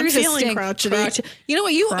 That carries a sting. Crotchety. You know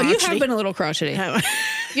what? You have been a little crotchety.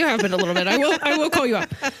 You have been a little bit. I will call you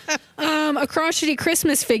up. A crotchety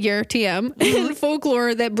Christmas figure, TM, in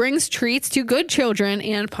folklore that brings treats to good children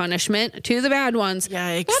and punishment to the bad ones.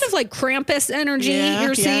 Yikes. A lot of like Krampus energy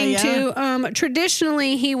you're seeing too.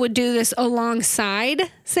 Traditionally, he would do this alongside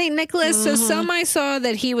St. Nicholas. So some I saw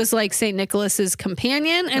that he was like St. Nicholas's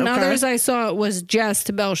companion, and others I saw it was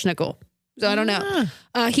just Belschnickel. So I don't know.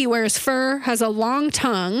 He wears fur, has a long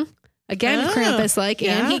tongue, again, Krampus-like,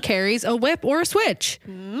 and he carries a whip or a switch.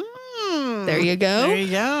 There you go. There you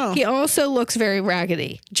go. He also looks very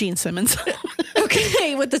raggedy. Gene Simmons.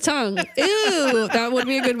 Okay, with the tongue. Ew, that would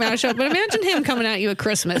be a good mashup. But imagine him coming at you at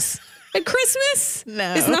Christmas. At Christmas?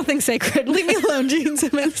 No. It's nothing sacred. Leave me alone, Gene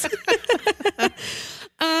Simmons.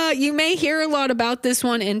 You may hear a lot about this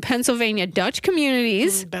one in Pennsylvania Dutch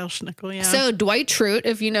communities. Belschnickel, yeah. So Dwight Schrute,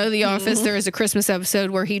 if you know The Office, there is a Christmas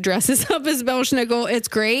episode where he dresses up as Belschnickel. It's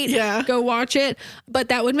great. Yeah. Go watch it. But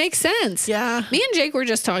that would make sense. Yeah. Me and Jake were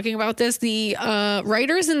just talking about this. The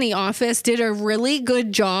writers in The Office did a really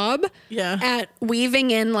good job at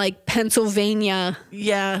weaving in like Pennsylvania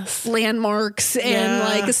landmarks and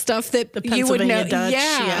like stuff that you would know.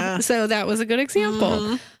 Dutch, So that was a good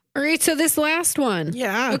example. All right, so this last one.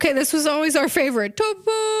 Yeah. Okay, this was always our favorite.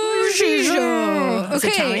 Topo Gigio. Okay,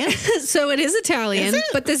 Italian? So it is Italian,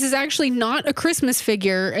 but this is actually not a Christmas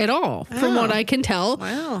figure at all, from what I can tell.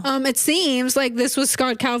 Wow. It seems like this was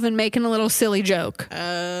Scott Calvin making a little silly joke.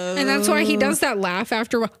 And that's why he does that laugh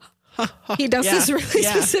after... He does this really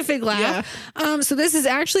specific laugh. So this is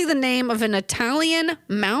actually the name of an Italian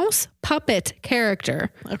mouse puppet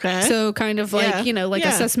character. Okay. So kind of like,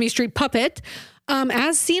 a Sesame Street puppet.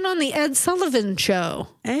 As seen on the Ed Sullivan Show.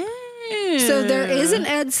 So there is an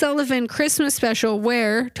Ed Sullivan Christmas special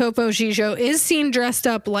where Topo Gigio is seen dressed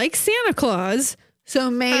up like Santa Claus.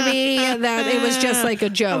 So maybe that it was just like a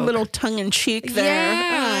joke. A little tongue-in-cheek there.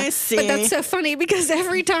 Yeah. I see. But that's so funny because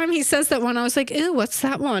every time he says that one, I was like, ew, what's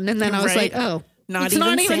that one? And then I was like, oh, it's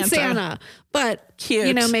not even Santa. But,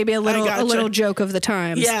 cute. Maybe a little joke of the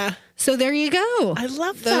times. Yeah. So there you go. I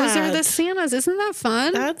love that. Those are the Santas. Isn't that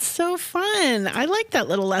fun? That's so fun. I like that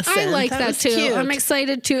little lesson. I like that too. Cute. I'm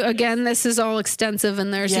excited to, again, this is all extensive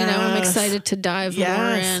and there's, I'm excited to dive more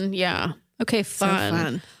in. Yeah. Okay, fun. So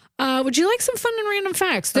fun. Would you like some fun and random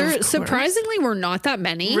facts? There surprisingly were not that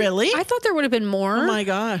many. Really? I thought there would have been more. Oh my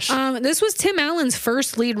gosh. This was Tim Allen's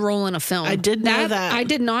first lead role in a film. I did know that. I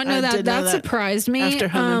did not know that. That surprised me. After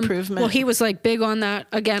Home Improvement. Well, he was like big on that.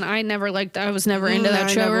 Again, I was never into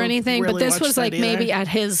that show or anything, but this was like maybe at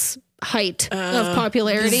his height of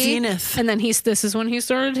popularity. The zenith. And then this is when he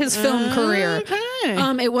started his film career.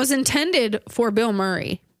 Okay. It was intended for Bill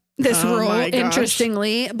Murray, this role,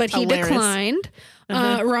 interestingly, but he declined.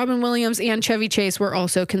 Robin Williams and Chevy Chase were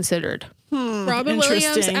also considered. Robin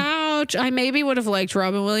Williams, ouch. I maybe would have liked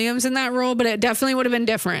Robin Williams in that role, but it definitely would have been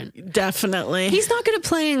different. Definitely. He's not good at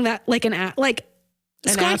playing that like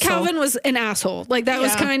Scott Calvin was an asshole. Like that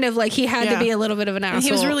was kind of like he had to be a little bit of an asshole. And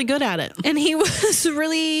he was really good at it. And he was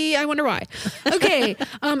really, I wonder why. Okay.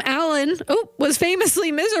 Alan was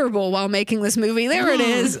famously miserable while making this movie. There it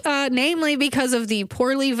is. Namely because of the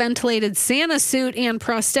poorly ventilated Santa suit and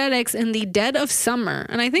prosthetics in the dead of summer.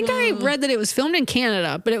 And I think I read that it was filmed in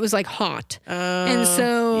Canada, but it was like hot. And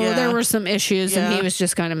so there were some issues and he was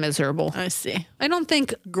just kind of miserable. I see. I don't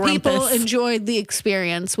think people enjoyed the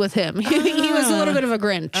experience with him. He was a little bit of a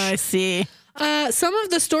Grinch. I see. Some of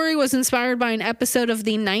the story was inspired by an episode of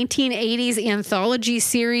the 1980s anthology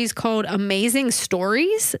series called Amazing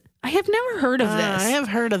Stories. I have never heard of this. I have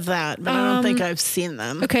heard of that, but I don't think I've seen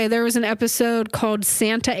them. Okay, there was an episode called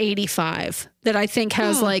Santa 85 that I think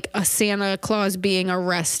has like a Santa Claus being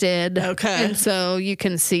arrested. Okay. And so you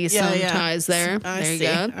can see some ties there. There you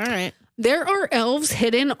go. All right. There are elves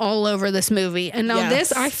hidden all over this movie. And now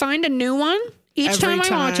this, I find a new one each time I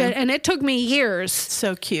watch it, and it took me years.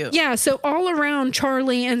 So cute. Yeah, so all around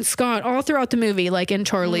Charlie and Scott, all throughout the movie, like in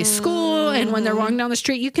Charlie's school, and when they're walking down the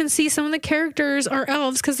street, you can see some of the characters are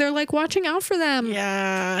elves because they're like watching out for them.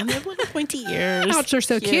 Yeah, and they have little pointy ears. Ouch, they're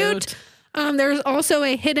so cute. There's also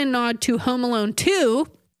a hidden nod to Home Alone 2,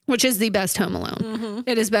 which is the best Home Alone.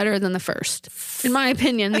 It is better than the first. In my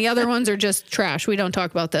opinion, the other ones are just trash. We don't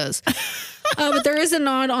talk about those. But there is a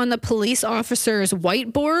nod on the police officer's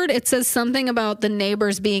whiteboard. It says something about the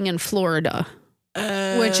neighbors being in Florida,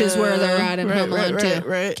 which is where they're at in Home Alone 2.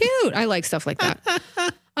 Right. Cute. I like stuff like that.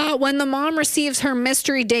 When the mom receives her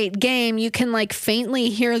mystery date game, you can like faintly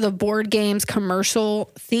hear the board game's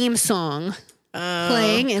commercial theme song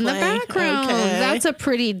playing in the background. Okay. That's a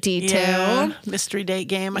pretty detail. Yeah. Mystery date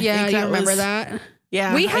game. I think you remember that?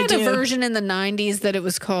 Yeah, we had a version in the 90s that it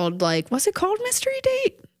was called was it called Mystery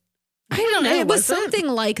Date? I don't know. It was something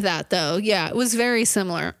like that though. Yeah, it was very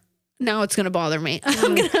similar. Now it's going to bother me.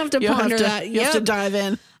 I'm going to have to ponder that. You have to dive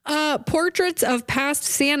in. Portraits of past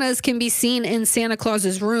Santas can be seen in Santa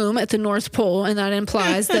Claus's room at the North Pole, and that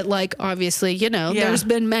implies that, like, obviously, there's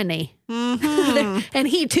been many. Mm-hmm. And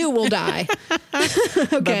he, too, will die.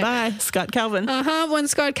 Okay. Bye-bye, Scott Calvin. When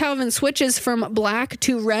Scott Calvin switches from black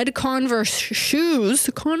to red Converse shoes,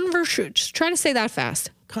 just try to say that fast.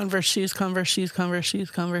 Converse shoes, Converse shoes, Converse shoes,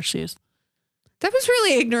 Converse shoes. That was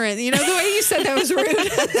really ignorant. The way you said that was rude.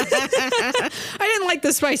 I didn't like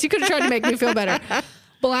the spice. You could have tried to make me feel better.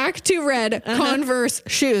 Black to red Converse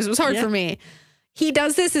shoes. It was hard for me. He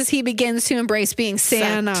does this as he begins to embrace being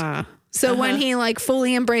Santa. So when he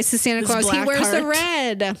fully embraces Santa Claus, he wears the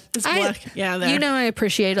red. I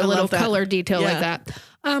appreciate a little color detail like that.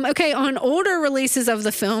 Okay, on older releases of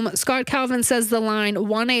the film, Scott Calvin says the line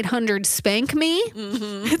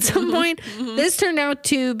 1-800-SPANK-ME at some point. This turned out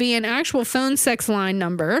to be an actual phone sex line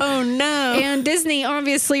number. Oh, no. And Disney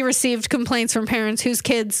obviously received complaints from parents whose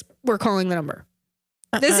kids were calling the number.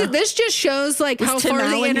 This just shows how far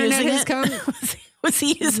the internet has come. Was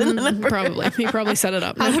he using the number? Probably. He probably set it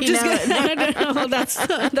up. No, I'm just kidding. No,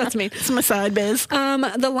 that's me. It's my side biz.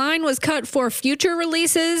 The line was cut for future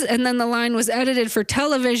releases, and then the line was edited for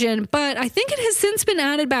television, but I think it has since been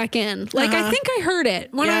added back in. I think I heard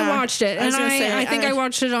it when I watched it, and I think I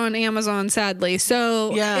watched it on Amazon, sadly.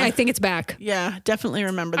 So I think it's back. Yeah, definitely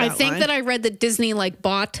remember that I think that I read that Disney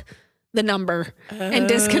bought the number and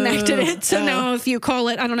disconnected it. So now if you call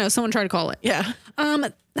it, I don't know, someone tried to call it. Yeah.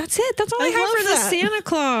 That's it. That's all I have for the Santa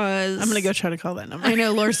Claus. I'm going to go try to call that number. I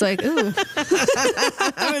know. Laura's like, ooh. I'm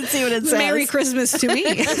going to see what it says. Merry Christmas to me.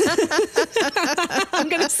 I'm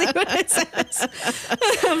going to see what it says.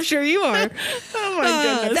 I'm sure you are. Oh, my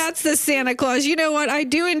goodness. That's the Santa Claus. You know what? I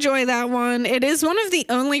do enjoy that one. It is one of the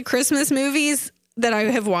only Christmas movies that I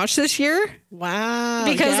have watched this year. Wow.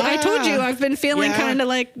 Because I told you I've been feeling kind of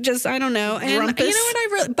I don't know. And Rumpus. You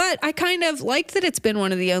know what? But I kind of liked that it's been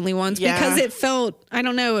one of the only ones because it felt, I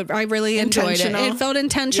don't know, I really enjoyed it. It felt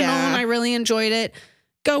intentional and I really enjoyed it.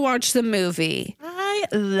 Go watch the movie. I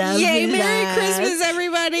love Yay, Merry Christmas,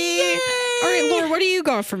 everybody. Yay. All right, Laura, what do you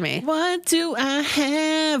got for me? What do I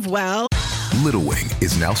have? Well, Little Wing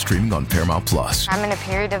is now streaming on Paramount Plus. I'm in a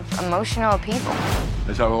period of emotional upheaval.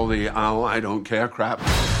 Is that all the I don't care crap?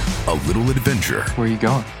 A little adventure. Where are you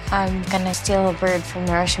going? I'm gonna steal a bird from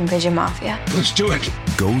the Russian pigeon mafia. Let's do it.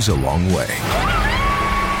 Goes a long way.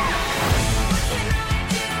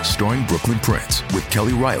 Starring Brooklyn Prince with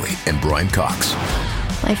Kelly Riley and Brian Cox.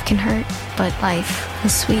 Life can hurt, but life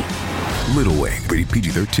is sweet. Little Wing, rated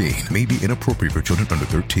PG-13, may be inappropriate for children under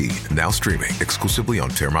 13. Now streaming exclusively on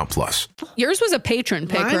Paramount Plus. Yours was a patron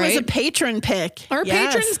pick, Mine right? was a patron pick. Our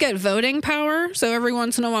patrons get voting power, so every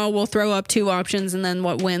once in a while we'll throw up 2 options, and then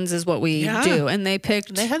what wins is what we do. And they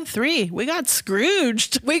picked. They had 3. We got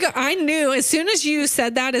Scrooged. I knew as soon as you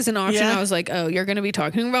said that as an option, I was like, oh, you're going to be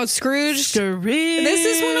talking about Scrooged. Scrooged. This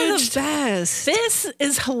is one of the best. This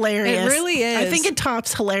is hilarious. It really is. I think it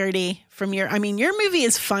tops hilarity from your movie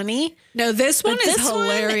is funny. No, this one is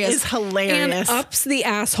hilarious. Is hilarious. And ups the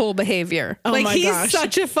asshole behavior. Oh my gosh. He's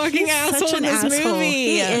such a fucking asshole in this movie.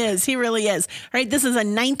 He is. He really is. All right, this is a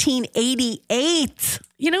 1988.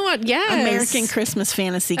 You know what? Yes. American Christmas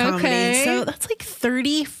fantasy comedy. Okay. So that's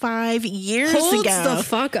 35 years Holds ago. the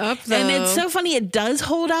fuck up, though. And it's so funny. It does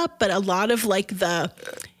hold up, but a lot of the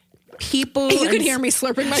people. You can hear me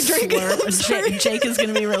slurping my drink. Jake is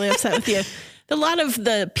going to be really upset with you. A lot of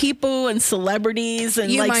the people and celebrities and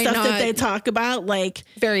stuff that they talk about,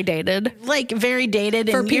 very dated, very dated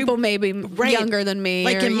for and people maybe younger than me.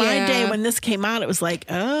 In my day when this came out, it was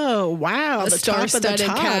oh wow, the top of the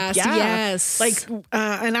top, cast. Yeah. Yes.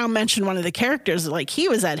 And I'll mention one of the characters. He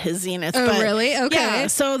was at his zenith. Oh, really? Okay. Yeah.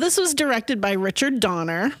 So this was directed by Richard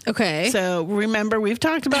Donner. Okay. So remember, we've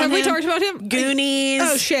talked about him. Have we talked about him? Goonies.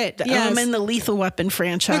 Oh shit. The Omen, the Lethal Weapon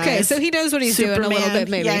franchise. Okay, so he knows what he's doing a little bit,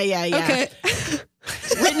 maybe. Yeah. Okay.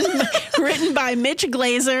 written by Mitch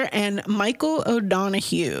Glazer and Michael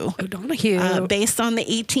O'Donoghue. Based on the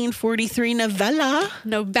 1843 novella,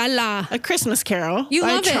 A Christmas Carol. You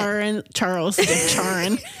by love it. Charles Dick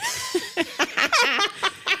Charon.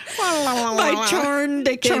 By Charn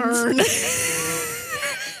Dickens.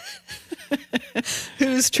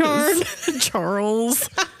 Who's Charn? Charles.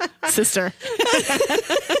 Sister.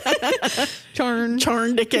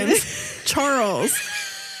 Charn Dickens. Charles.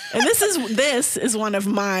 And this is one of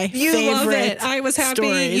my favorite love it. I was happy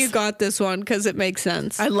stories. you got this one because it makes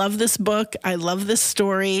sense. I love this book. I love this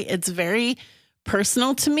story. It's very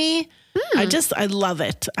personal to me. I love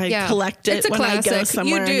it. I collect it when classic. I go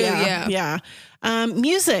somewhere. You do, yeah.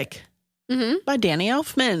 Music by Danny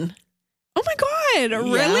Elfman. Oh my God,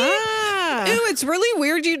 really? Yeah. Ew, it's really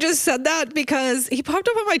weird you just said that because he popped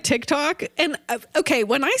up on my TikTok. And okay,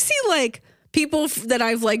 when I see like people that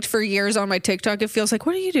I've liked for years on my TikTok, it feels like,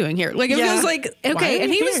 what are you doing here? Like, it feels like, okay.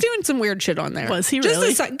 And he was doing some weird shit on there. Was he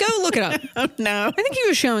really? Go look it up. Oh, no. I think he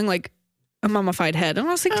was showing like a mummified head. And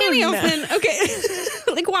I was like, Danny Elfman,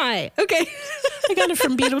 okay. Like, why? Okay. I got it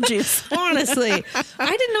from Beetlejuice. Honestly,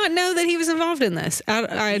 I did not know that he was involved in this.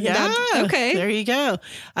 Okay. There you go.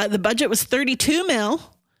 The budget was $32 million.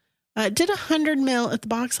 It did $100 million at the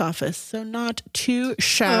box office, so not too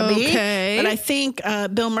shabby. Okay. But I think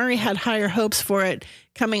Bill Murray had higher hopes for it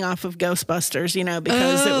coming off of Ghostbusters,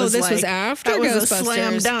 because it was was after that was Ghostbusters. a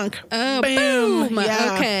slam dunk. Oh, boom. boom.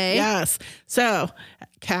 Yeah. Okay. Yes. So,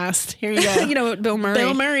 cast, here you go. You know what, Bill Murray.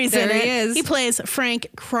 Bill Murray's there in it. He is. He plays Frank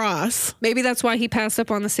Cross. Maybe that's why he passed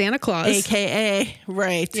up on the Santa Claus. AKA,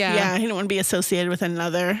 right. Yeah. He didn't want to be associated with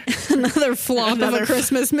another flop of a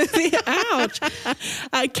Christmas movie. Ouch.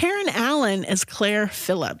 Karen Allen is Claire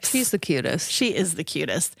Phillips. She's the cutest. She is the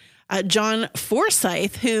cutest. John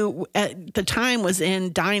Forsythe, who at the time was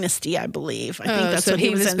in Dynasty, I believe. I think that's what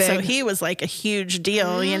he was in. Big. So he was like a huge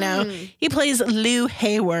deal, He plays Lou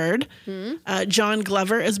Hayward. John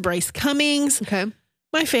Glover is Bryce Cummings. Okay.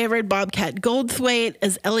 My favorite, Bobcat Goldthwait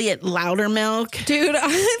as Elliot Loudermilk. Dude,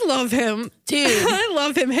 I love him. Dude. I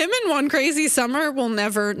love him. Him and One Crazy Summer will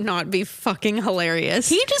never not be fucking hilarious.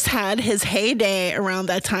 He just had his heyday around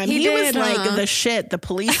that time. He was did, like the shit, the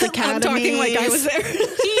police academy. I'm talking like I was there.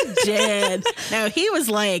 He did. No, he was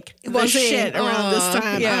like the shit around this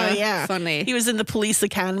time. Yeah, oh, yeah. Funny. He was in the police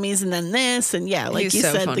academies and then this. And like He's you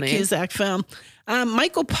so said, funny. the Cusack film.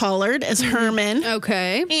 Michael Pollard as Herman.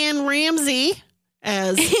 Okay. And Ramsey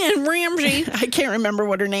as And Ramsey. I can't remember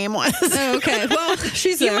what her name was. Okay. Well,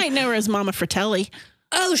 she's You there. might know her as Mama Fratelli.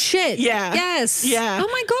 Oh, shit. Yeah. Yes. Yeah. Oh,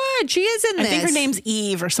 my God. She is in this. I think her name's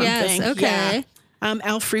Eve or something. Yes, okay. Yeah.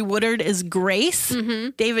 Alfre Woodard is Grace.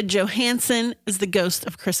 David Johansen is the Ghost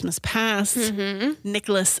of Christmas Past.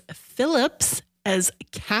 Nicholas Phillips as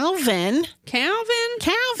Calvin.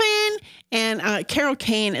 And Carol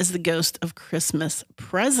Kane is the Ghost of Christmas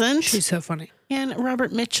Present. She's so funny. And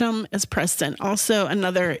Robert Mitchum as Preston. Also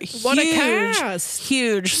another What a cast.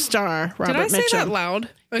 huge star, Robert Mitchum. Did I say that loud?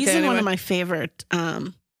 Okay, He's in one of my favorite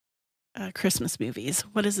Christmas movies.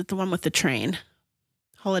 What is it? The one with the train?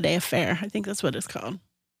 Holiday Affair. I think that's what it's called.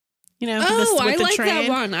 I with the like train. that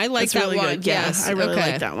one. I like That's that really one. good. Yeah, Yes. I really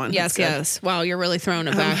like that one. Yes, That's good. Wow, you're really throwing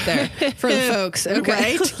it back there for the folks.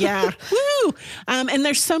 Okay. Right? Yeah. Woo! And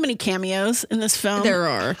there's so many cameos in this film. There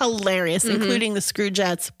are. Hilarious, including the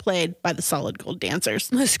Scroogettes played by the Solid Gold Dancers.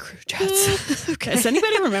 The Scroogettes. Okay. Does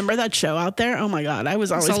anybody remember that show out there? Oh my God. I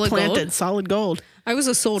was always Solid planted. Gold? Solid Gold. I was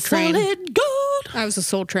a Soul Train. Solid Gold. I was a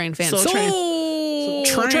Soul Train fan. Soul Train.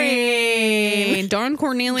 Don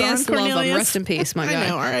Cornelius. Love him. Rest in peace, my guy. I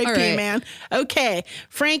know. R.I.P. All right. man. Okay.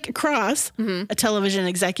 Frank Cross, a television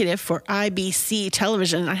executive for IBC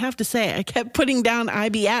Television. I have to say, I kept putting down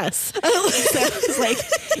IBS. So it was like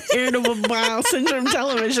irritable bowel syndrome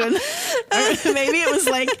television. Or maybe it was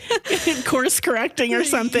like course correcting or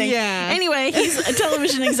something. Yeah. Anyway, he's a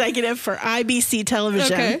television executive for IBC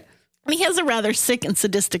Television. Okay. And he has a rather sick and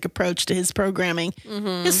sadistic approach to his programming.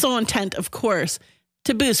 His sole intent, of course,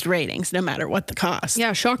 to boost ratings, no matter what the cost.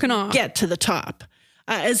 Yeah, shock and awe. Get to the top.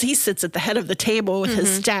 As he sits at the head of the table with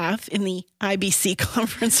his staff in the IBC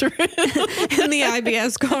conference room. In the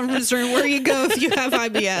IBS conference room, where you go if you have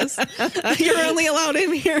IBS. You're only allowed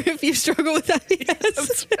in here if you struggle with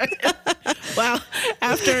IBS. Well,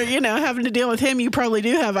 after, having to deal with him, you probably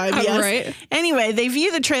do have IBS. Right. Anyway, they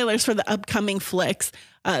view the trailers for the upcoming flicks.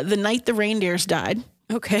 The Night the Reindeers Died.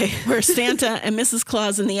 Okay. Where Santa and Mrs.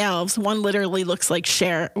 Claus and the elves, one literally looks like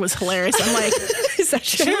Cher. It was hilarious. I'm like, is that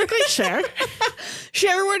Cher? She look like Cher?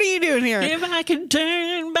 Cher, what are you doing here? If I could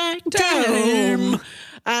turn back time.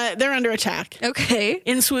 They're under attack. Okay.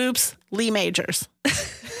 In swoops, Lee Majors.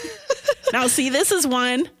 Now, see, this is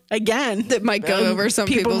one, again, that might go over some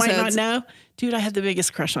people people's might heads. not know. Dude, I had the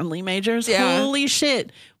biggest crush on Lee Majors. Yeah. Holy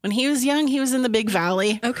shit. When he was young, he was in the Big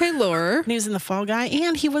Valley. Okay, Laura. He was in The Fall Guy,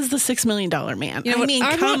 and he was the $6 Million Man. You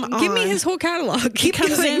know come on. Give me his whole catalog. He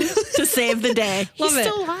comes in to save the day. Love He's it.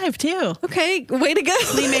 still alive, too. Okay, way to go.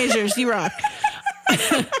 Lee Majors, you rock.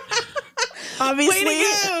 Obviously, Way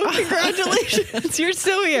to go. Congratulations. You're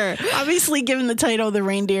still here. Obviously, given the title, the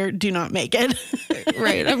reindeer do not make it.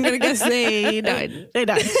 Right. I'm going to guess they died. They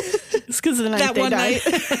died. It's because of the night That they one died.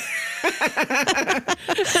 night.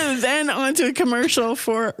 Then on to a commercial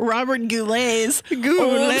for Robert Goulet's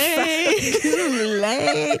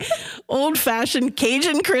old-fashioned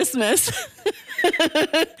Cajun Christmas.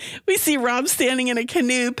 We see Rob standing in a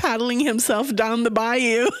canoe paddling himself down the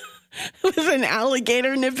bayou with an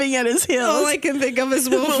alligator nipping at his heels. All I can think of is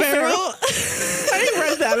Will Ferrell. I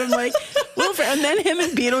read that. I'm like, Will Ferrell. And then him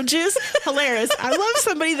and Beetlejuice. Hilarious. I love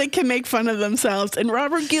somebody that can make fun of themselves. And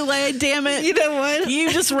Robert Goulet, damn it. You know what?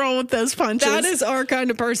 You just roll with those punches. That is our kind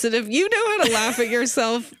of person. If you know how to laugh at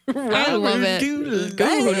yourself, I love it.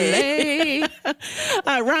 Goulet.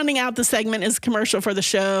 Rounding out the segment is a commercial for the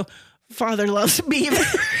show Father Loves Beaver.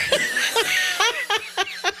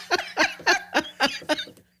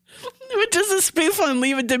 Which is a spoof on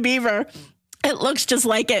Leave It to Beaver. It looks just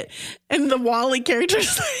like it. And the Wally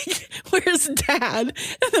character's like, where's Dad?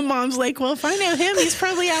 And the mom's like, well, if I know him, he's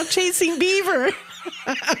probably out chasing beaver.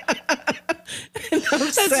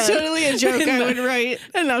 That's totally a joke I would write.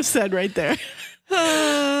 Enough said right there.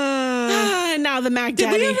 Now the Mac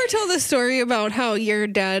Daddy. Did we ever tell the story about how your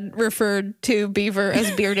dad referred to beaver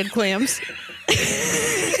as bearded clams?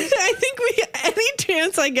 I think any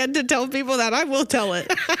chance I get to tell people that, I will tell it.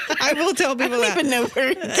 I will tell people that. I don't even know where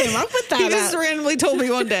he came up with that. He just randomly told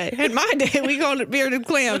me one day. In my day, we called it bearded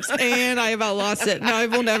clams, and I about lost it. Now I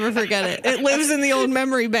will never forget it. It lives in the old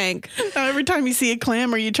memory bank. Every time you see a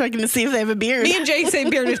clam, are you checking to see if they have a beard? Me and Jay say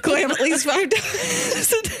bearded clam at least 5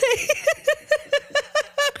 times a day.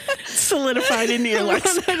 Solidified into your life.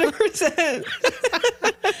 100%.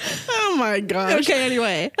 Oh my gosh. Okay,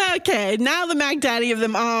 anyway. Okay, now the Mac Daddy of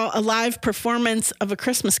them all, a live performance of A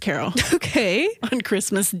Christmas Carol. Okay. On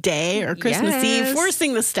Christmas Day or Christmas Eve,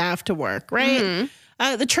 forcing the staff to work, right?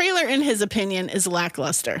 Mm-hmm. The trailer, in his opinion, is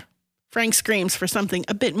lackluster. Frank screams for something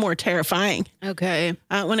a bit more terrifying. Okay.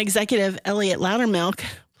 When executive Elliot Loudermilk,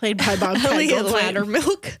 played by Bob Elliot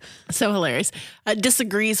Loudermilk, so hilarious,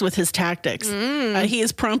 disagrees with his tactics. He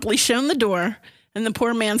is promptly shown the door, and the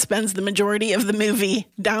poor man spends the majority of the movie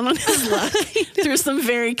down on his luck through some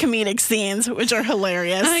very comedic scenes, which are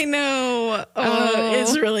hilarious. I know.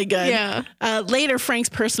 It's really good. Yeah. Later, Frank's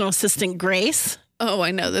personal assistant, Grace. Oh,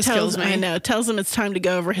 I know. This kills me. I know. Tells him it's time to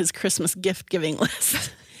go over his Christmas gift-giving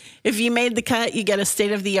list. If you made the cut, you get a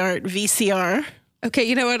state-of-the-art VCR. Okay,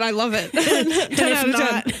 you know what? I love it. And if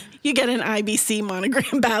not, you get an IBC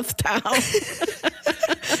monogram bath towel.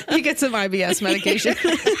 You get some IBS medication.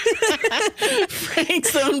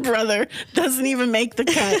 Frank's own brother doesn't even make the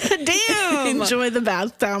cut. Damn. Enjoy the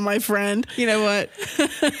bath towel, my friend. You know what?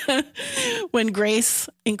 When Grace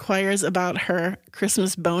inquires about her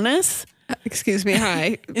Christmas bonus. Excuse me,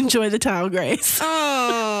 hi. Enjoy the towel, Grace.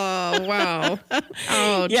 Oh, wow.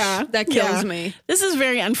 Ouch. Yeah. That kills me. This is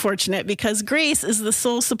very unfortunate because Grace is the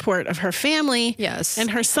sole support of her family. Yes.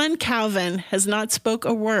 And her son, Calvin, has not spoke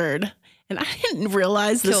a word. And I didn't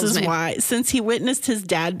realize this is why, since he witnessed his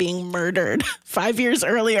dad being murdered 5 years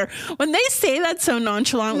earlier. When they say that so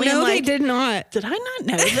nonchalantly, no, I'm like, they did not. Did I not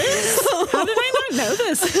know this? How did I not know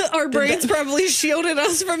this? Our brains probably shielded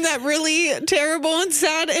us from that really terrible and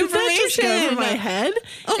sad information. Did that just go over my head?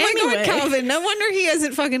 Oh my God, Calvin. No wonder he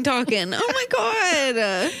isn't fucking talking. Oh my God.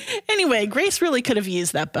 Anyway, Grace really could have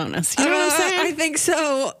used that bonus. You know what I'm saying? I think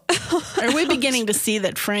so. Are we beginning to see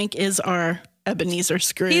that Frank is our Ebenezer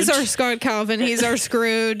Scrooge? He's our Scott Calvin. He's our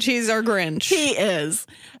Scrooge. He's our Grinch. He is.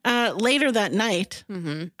 Later that night,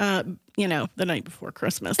 the night before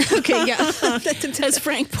Christmas. Okay, yeah. As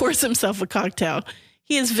Frank pours himself a cocktail,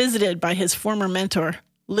 he is visited by his former mentor,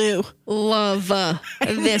 Lou. Love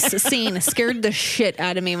this scene. Scared the shit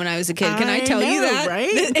out of me when I was a kid. Can I tell you that?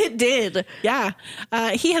 Right? It did. Yeah.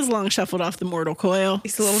 He has long shuffled off the mortal coil.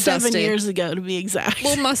 He's a little 7 dusty. years ago, to be exact.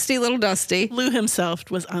 Little musty, little dusty. Lou himself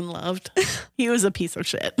was unloved. He was a piece of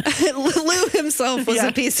shit. Lou himself was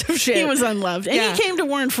a piece of shit. He was unloved. And he came to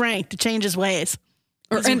warn Frank to change his ways.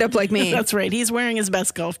 Or end up like me. That's right. He's wearing his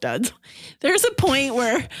best golf duds. There's a point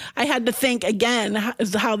where I had to think again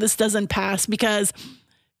how this doesn't pass because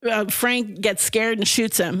Frank gets scared and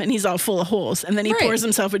shoots him, and he's all full of holes. And then he pours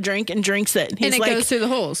himself a drink and drinks it. And it goes through the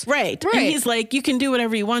holes. Right. And he's like, you can do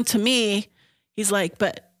whatever you want to me. He's like,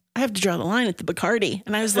 but I have to draw the line at the Bacardi.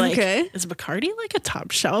 And I was like, is Bacardi like a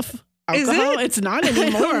top shelf alcohol? It's not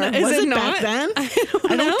anymore. Was it not back then?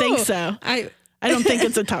 I don't think so. I don't think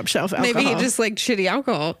it's a top shelf alcohol. Maybe he just liked shitty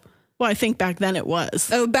alcohol. Well, I think back then it was.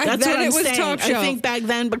 Oh, That's then it was saying. Top shelf. I think back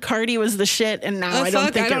then Bacardi was the shit, and now I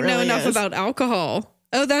don't think I don't know enough about alcohol.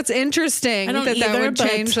 Oh, that's interesting. I don't that either, would but-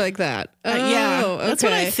 change like that. Yeah, Oh, that's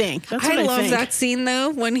what I okay. think. That's what I love think. that scene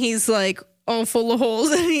though when he's like all full of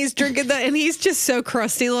holes and he's drinking that and he's just so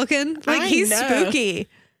crusty looking. Like I he's know. spooky.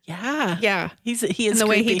 Yeah. Yeah. He is And the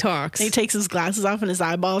way he creepy. talks. And he takes his glasses off and his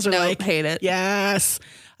eyeballs are Nope, like, hate it. Yes.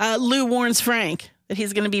 Lou warns Frank that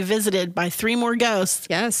he's going to be visited by 3 more ghosts.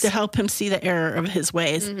 Yes. To help him see the error of his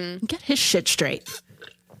ways and get his shit straight.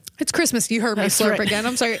 It's Christmas. You heard me That's slurp right. again.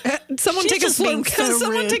 I'm sorry. Someone She's take a just being slurp. so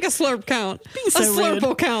Someone rude. take a slurp count. so a slurple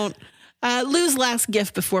rude. count. Lou's last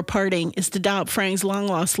gift before parting is to dial up Frank's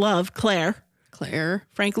long-lost love, Claire. Claire.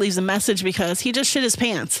 Frank leaves a message because he just shit his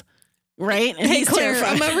pants. Right? And Hey he's Claire,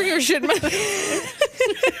 terrified. I'm over here shitting my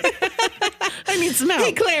I need some help.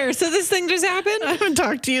 Hey Claire, so this thing just happened? I haven't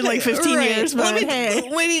talked to you in like 15 Right. years, but hey.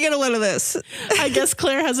 When do you get a load of this? I guess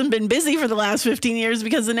Claire hasn't been busy for the last 15 years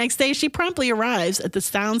because the next day she promptly arrives at the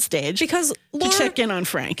sound stage Because to Laura, check in on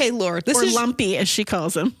Frank. Hey Laura, this or is Lumpy, as she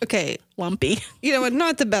calls him. okay. Lumpy. You know what?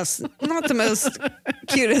 Not the best, not the most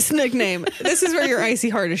cutest nickname. This is where your icy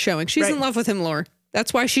heart is showing. She's in Right. love with him, Laura.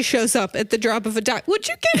 That's why she shows up at the drop of a dime. Would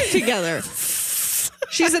you get it together?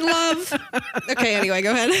 She's in love. Okay, anyway,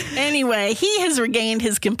 go ahead. Anyway, he has regained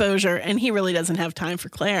his composure and he really doesn't have time for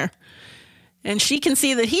Claire. And she can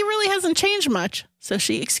see that he really hasn't changed much. So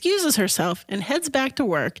she excuses herself and heads back to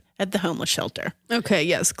work at the homeless shelter. Okay,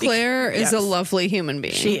 yes. Claire is a lovely human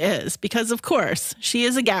being. She is, because of course, she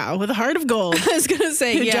is a gal with a heart of gold I was going to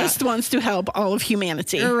say, who yeah. just wants to help all of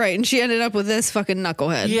humanity. You're right. And she ended up with this fucking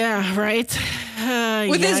knucklehead. Yeah, right?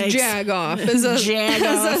 With Yikes. his jag off, as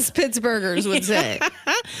us Pittsburghers would say.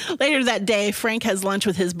 Later that day, Frank has lunch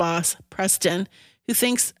with his boss, Preston, who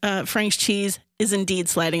thinks Frank's cheese is indeed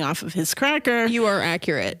sliding off of his cracker You are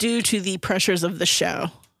accurate. due to the pressures of the show.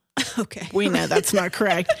 Okay. We know that's not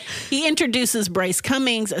correct. He introduces Bryce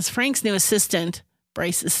Cummings as Frank's new assistant.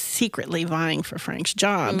 Bryce is secretly vying for Frank's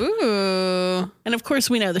job. Ooh. And of course,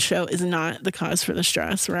 we know the show is not the cause for the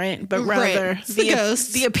stress, right? But Right. rather It's the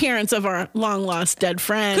ghosts. the appearance of our long lost dead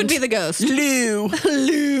friend. Could be the ghost. Lou.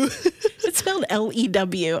 Lou. It's spelled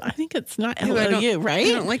Lew. I think it's not Lou, right?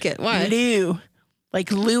 I don't like it. Why? Lou. Like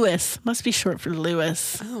Lewis. Must be short for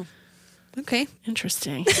Lewis. Oh, okay.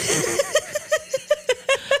 Interesting.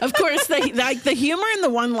 Of course, the humor and the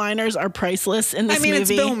one-liners are priceless in this movie. It's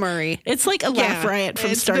Bill Murray. It's like a laugh Yeah, riot from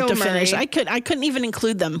it's start Bill to finish. Murray. I couldn't even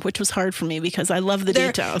include them, which was hard for me because I love the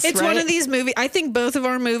details. It's right? one of these movies. I think both of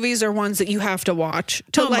our movies are ones that you have to watch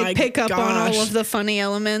to Oh my like pick up on gosh. all of the funny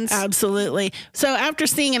elements. Absolutely. So after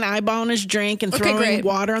seeing an eyeball in his drink and Okay, throwing great.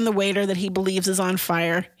 water on the waiter that he believes is on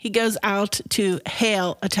fire, he goes out to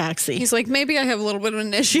hail a taxi. He's like, maybe I have a little bit of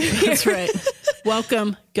an issue. That's right.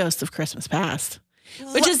 Welcome, Ghost of Christmas Past.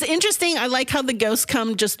 Which is interesting. I like how the ghosts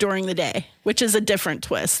come just during the day, which is a different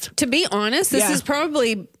twist. To be honest, this Yeah. is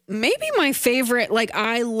probably maybe my favorite. Like,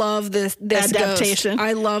 I love this Adaptation. Ghost.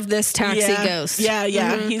 I love this taxi ghost. Yeah,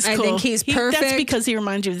 yeah. Mhm. He's I cool. think he's perfect. That's because he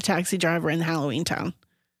reminds you of the taxi driver in Halloween Town.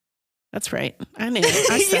 That's right. I knew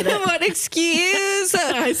it. I said you know it. what? Excuse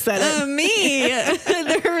I said it. me.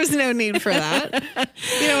 There was no need for that.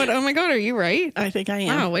 You know what? Oh my God, are you right? I think I am.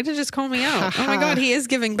 Wow, way to just call me out. Oh my God, he is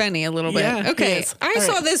giving Benny a little bit. Yeah, he Okay, is. I All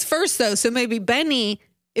saw right. this first though, so maybe Benny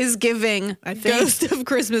is giving I think. Ghost of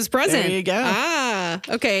Christmas Present. There you go. Ah,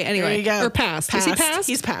 okay. Anyway, There you go. or passed. Is he Passed. passed?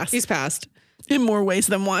 He's passed. He's passed. In more ways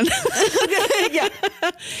than one. Yeah.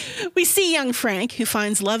 We see young Frank, who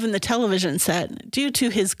finds love in the television set due to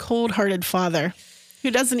his cold-hearted father,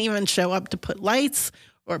 who doesn't even show up to put lights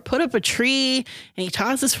or put up a tree, and he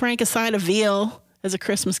tosses Frank a side of veal as a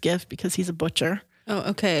Christmas gift because he's a butcher.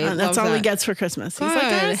 Oh, okay. And that's love all he that. gets for Christmas. He's God.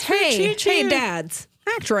 like, "Ah, hey, choo-choo." hey, dads,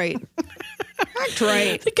 act right. Act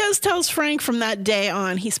right. The ghost tells Frank from that day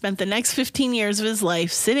on, he spent the next 15 years of his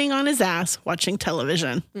life sitting on his ass watching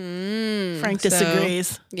television. Frank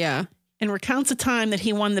disagrees Yeah. and recounts a time that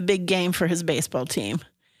he won the big game for his baseball team.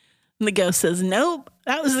 And the ghost says, nope,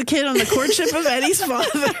 that was the kid on the courtship of Eddie's father.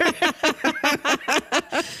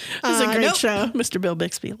 It was a great Nope. show. Mr. Bill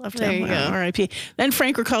Bixby. Loved There him. you go. R.I.P. Then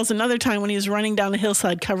Frank recalls another time when he was running down a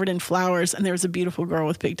hillside covered in flowers and there was a beautiful girl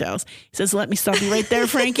with pigtails. He says, let me stop you right there,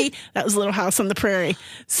 Frankie. That was Little House on the Prairie.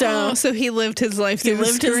 So So he lived his life he through the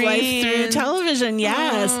lived his life screen. through television.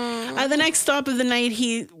 Yes. The next stop of the night,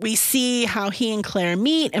 we see how he and Claire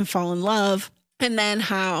meet and fall in love, and then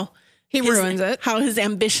how He ruins it. How his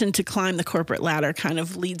ambition to climb the corporate ladder kind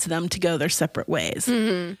of leads them to go their separate ways.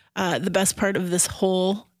 Mm-hmm. The best part of this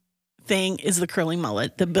whole thing is the curly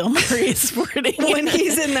mullet that Bill Murray is sporting When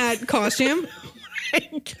he's in that costume.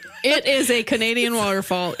 It is a Canadian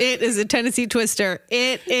waterfall. It is a Tennessee Twister.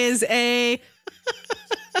 It is a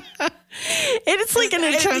It's like an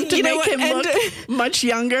attempt to make him look much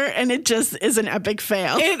younger, and it just is an epic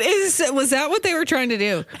fail. It is. Was that what they were trying to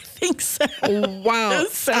do? I think so. Wow.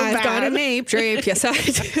 So I've got bad. an ape drape. Yes, I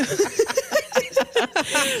do.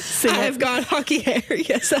 I've got hockey hair.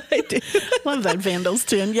 Yes, I do. Love that Vandals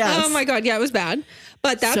tune. Yes. Oh my God. Yeah, it was bad.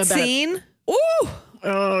 But that So bad. scene, ooh,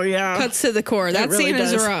 Oh, yeah. cuts to the core. That really scene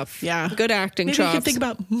does. is rough. Yeah. Good acting Maybe you chops. can think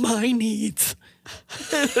about my needs.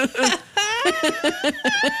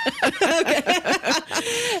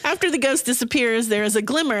 After the ghost disappears, there is a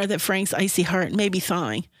glimmer that Frank's icy heart may be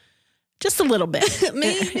thawing. Just a little bit.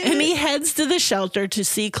 And he heads to the shelter to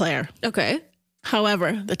see Claire. Okay.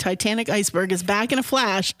 However, the Titanic iceberg is back in a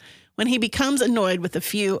flash when he becomes annoyed with a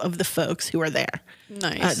few of the folks who are there.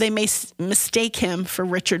 Nice. They may mistake him for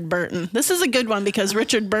Richard Burton. This is a good one because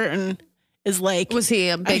Richard Burton is like... Was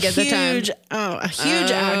he big at the time? A huge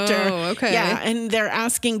actor. Okay. Yeah, and they're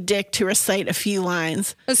asking Dick to recite a few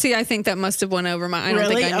lines. See, I think that must have went over my. I don't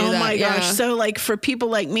Really? think I knew Oh that. my Yeah. gosh. So like for people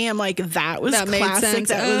like me, I'm like, that was That made classic. sense.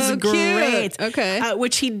 That was Oh, great. cute. Okay.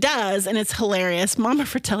 Which he does, and it's hilarious. Mama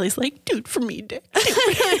Fratelli's like, dude, for me, Dick.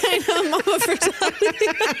 I know, Mama Fratelli.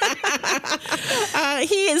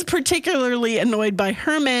 He is particularly annoyed by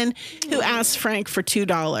Herman, who asks Frank for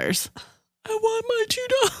 $2. I want my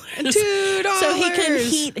 $2. $2. So he can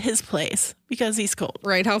heat his place because he's cold.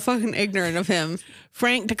 Right. How fucking ignorant of him.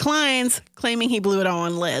 Frank declines, claiming he blew it all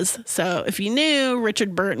on Liz. So if you knew,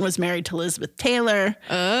 Richard Burton was married to Elizabeth Taylor.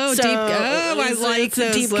 Oh, So deep. Oh, I it's like a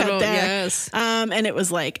those deep little. cut there. Yes. And it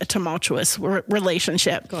was like a tumultuous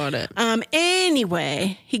relationship. Got it.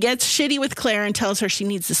 Anyway, he gets shitty with Claire and tells her she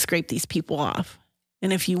needs to scrape these people off.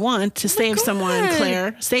 And if you want to save someone,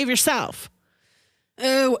 Claire, save yourself.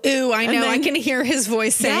 Ooh, I know. then- I can hear his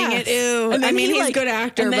voice saying Yes. it. Ooh. And I then mean, he, he's a like- good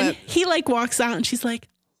actor, and then but he like walks out and she's like,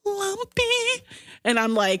 lumpy. And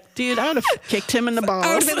I'm like, dude, I would have kicked him in the balls.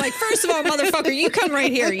 I would have been like, first of all, motherfucker, you come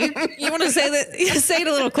right here. You want to say that? Say it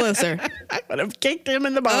a little closer. I would have kicked him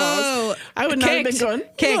in the balls. Oh, I would not have been going,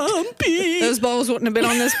 lumpy. Those balls wouldn't have been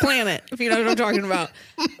on this planet, if you know what I'm talking about.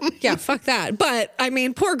 Yeah, fuck that. But I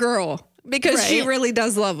mean, poor girl, because she Right. really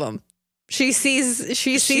does love him. She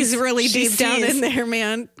sees really she deep down sees. in there,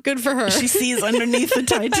 man. Good for her. She sees underneath the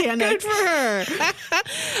Titanic. Good for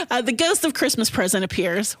her. The ghost of Christmas Present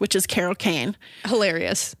appears, which is Carol Kane.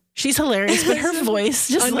 Hilarious. She's hilarious, but her voice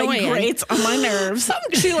just like Annoying. grates on my nerves.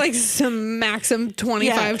 She likes smacks him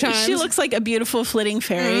 25 times. She looks like a beautiful flitting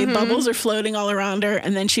fairy. Bubbles are floating all around her,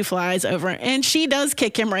 and then she flies over, and she does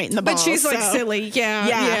kick him right in the but balls. she's like so- silly.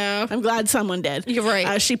 Yeah. I'm glad someone did. You're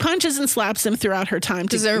right. She punches and slaps him throughout her time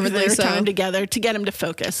Deservedly so. time together to get him to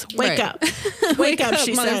focus. Wake Right. up. Wake up,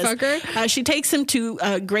 she motherfucker. says. She takes him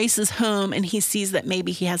to Grace's home, and he sees that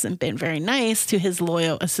maybe he hasn't been very nice to his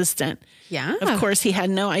loyal assistant. Yeah. Of course, he had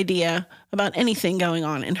no idea about anything going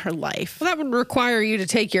on in her life. Well, that would require you to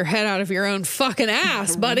take your head out of your own fucking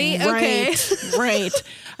ass, buddy. Okay. Right, right.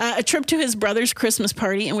 A trip to his brother's Christmas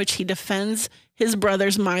party in which he defends his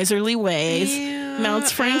brother's miserly ways,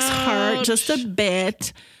 melts Frank's heart just a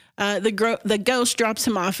bit. The ghost drops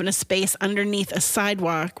him off in a space underneath a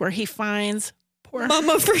sidewalk where he finds poor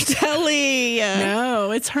Mama Fratelli.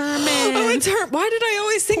 No, it's Herman. Oh, it's her. Why did I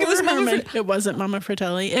always think Poor it was Mama Herman. Fratelli? It wasn't Mama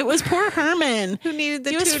Fratelli. It was poor Herman. Who needed the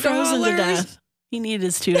He was $2? frozen to death. He needed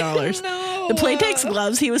his $2. No. The Playtex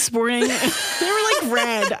gloves he was sporting, they were like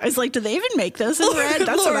red. I was like, do they even make those in red?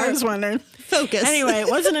 That's what I was wondering. Focus. Anyway, it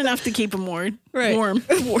wasn't enough to keep him warm. Right. Warm.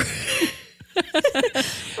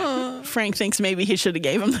 Frank thinks maybe he should have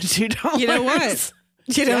gave him the $2. You know what?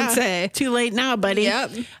 You don't say. Too late now, buddy.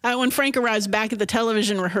 Yep. When Frank arrives back at the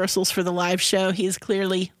television rehearsals for the live show, he's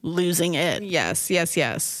clearly losing it. Yes.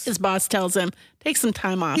 His boss tells him, take some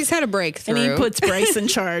time off. He's had a breakthrough. And he puts Bryce in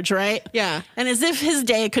charge, right? Yeah. And as if his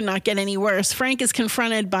day could not get any worse, Frank is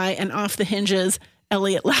confronted by an off the hinges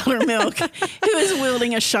Elliot Loudermilk, who is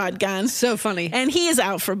wielding a shotgun. So funny. And he is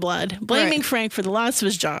out for blood, blaming Right. Frank for the loss of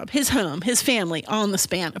his job, his home, his family, all in the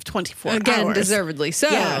span of 24 Again, hours. deservedly so.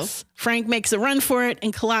 Yes. Frank makes a run for it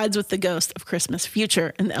and collides with the ghost of Christmas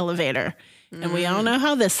future in the elevator. And we all know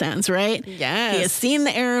how this ends, right? Yes. He has seen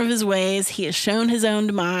the error of his ways. He has shown his own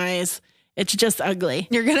demise. It's just ugly.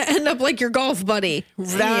 You're going to end up like your golf buddy.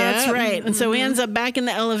 That's Yeah. right. And so he ends up back in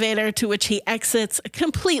the elevator, to which he exits a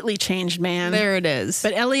completely changed man. There it is.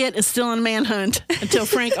 But Elliot is still on manhunt until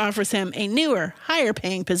Frank offers him a newer, higher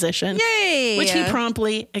paying position. Yay! Which he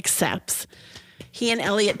promptly accepts. He and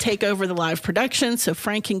Elliot take over the live production so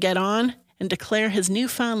Frank can get on and declare his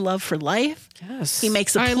newfound love for life. Yes. He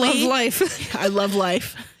makes a plea. I love life. I love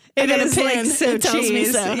life. I got a is pin. like so It tells me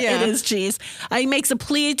cheese. so. Yeah. It is cheese. He makes a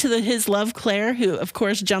plea to his love, Claire, who, of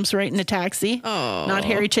course, jumps right in a taxi. Oh. Not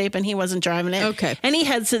Harry Chapin. He wasn't driving it. Okay. And he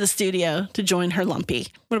heads to the studio to join her lumpy.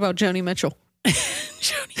 What about Joni Mitchell?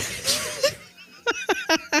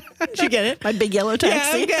 Did you get it? My big yellow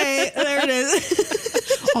taxi. Yeah, okay. There it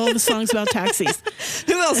is. All the songs about taxis.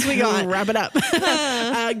 Who else we got? Wrap it up.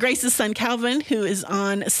 Grace's son, Calvin, who is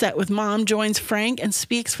on set with Mom, joins Frank and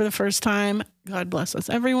speaks for the first time. God bless us,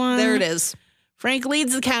 everyone. There it is. Frank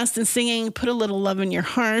leads the cast in singing Put a Little Love in Your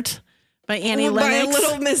Heart by Annie Lennox. By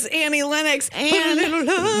little Miss Annie Lennox. And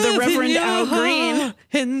the Reverend Al Green.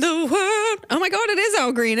 In the world. Oh my God, it is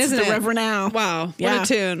Al Green, isn't it? The Reverend Al. Wow. Yeah. What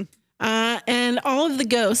a tune. And all of the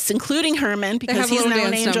ghosts, including Herman, because have a he's little now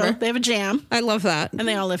an dance angel, number. they have a jam, I love that. and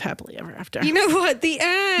they all live happily ever after. You know what? The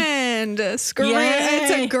end. Scrooged. Yay.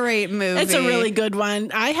 It's a great movie. It's a really good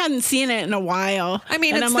one. I hadn't seen it in a while. I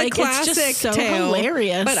mean, and it's I'm the like, classic it's just so tale,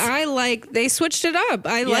 hilarious. But I like they switched it up.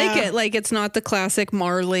 I like it. Like it's not the classic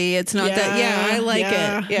Marley. It's not that. Yeah, I like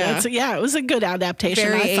it. Yeah, it was a good adaptation.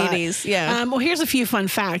 Very I thought. 80s. Yeah. Well, here's a few fun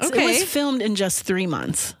facts. Okay. It was filmed in just 3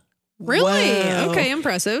 months. Really? Whoa. Okay,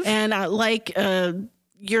 impressive. And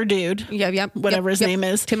your dude, whatever his name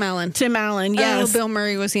is, Tim Allen. Tim Allen. Yes. Oh, Bill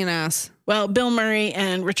Murray was he an ass? Well, Bill Murray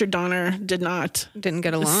and Richard Donner didn't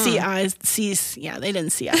get along. They didn't see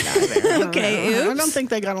eye to eye there. Okay, I oops. don't think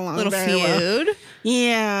they got along Little very well. feud.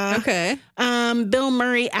 Yeah. Okay. Bill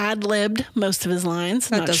Murray ad-libbed most of his lines.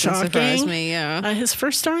 That Not doesn't shocking. surprise me. Yeah. His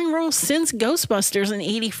first starring role since Ghostbusters in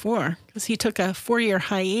 '84, because he took a 4-year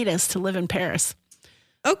hiatus to live in Paris.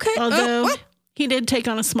 Okay. Although he did take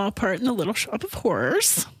on a small part in The Little Shop of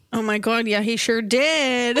Horrors. Oh my God! Yeah, he sure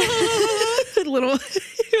did. He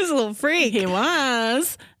was a little freak. He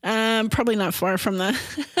was. Probably not far from the.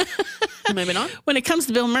 Maybe not. When it comes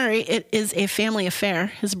to Bill Murray, it is a family affair.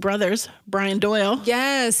 His brothers, Brian Doyle,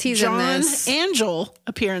 Yes, he's John, in this. and Joel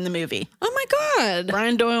appear in the movie. Oh my God!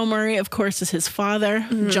 Brian Doyle Murray, of course, is his father.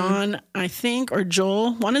 Mm-hmm. John, I think, or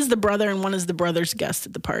Joel. One is the brother and one is the brother's guest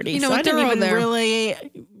at the party. You know so what? I didn't They're all even there. really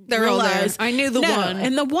They're all there. realize. I knew the one.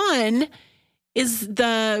 And the one is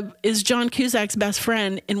John Cusack's best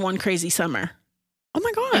friend in One Crazy Summer. Oh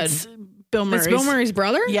my God! It's Bill Murray's. It's Bill Murray's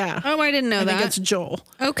brother? Yeah. Oh, I didn't know I that. think it's Joel.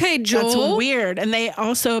 Okay, Joel. That's weird. And they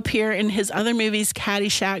also appear in his other movies,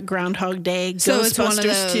 Caddyshack, Groundhog Day, So it's one of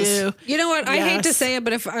Ghostbusters those. 2. You know what? I hate to Yes. say it,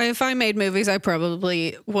 but if I made movies, I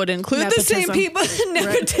probably would include the same Nepotism. people.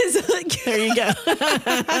 Nepotism. There you go.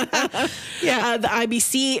 The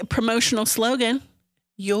IBC promotional slogan,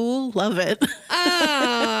 "You'll love it."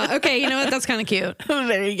 Okay, you know what? That's kind of cute.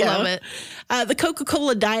 There you go. Love it. The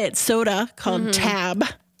Coca-Cola diet soda called Tab.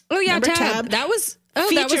 Oh yeah, Remember Tab. That was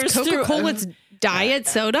Features through- Coca-Cola's diet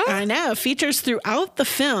soda. I know. Features throughout the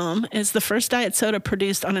film. Is the first diet soda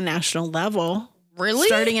produced on a national level. Really?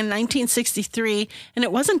 Starting in 1963, and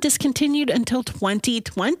it wasn't discontinued until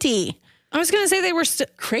 2020. I was going to say they were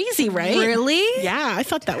Crazy, right? Really? Yeah, I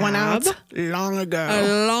thought that went out Tab? long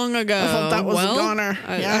ago. Long ago. I thought that was a Well, goner.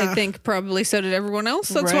 I Yeah. think probably so did everyone else.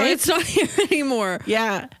 That's why Right? it's not here anymore.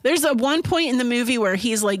 Yeah. There's a one point in the movie where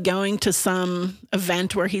he's like going to some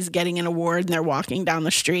event where he's getting an award and they're walking down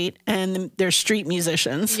the street and they're street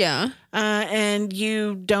musicians. Yeah. And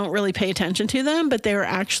you don't really pay attention to them, but they were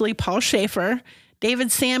actually Paul Schaefer, David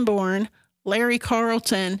Sanborn, Larry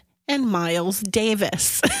Carlton, and Miles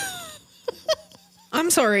Davis. I'm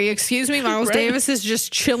sorry, excuse me. Miles Right. Davis is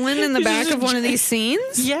just chilling in the back of one of these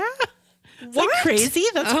scenes. Yeah. Is that crazy?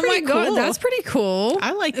 That's Oh my pretty God, cool. that's pretty cool.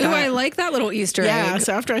 I like Ooh, that. I like that little Easter Yeah, egg.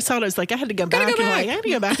 so after I saw it, I was like, I had to go back go and back. like, I had to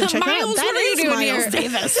go back and check it out. Miles, That what are you is doing Miles here?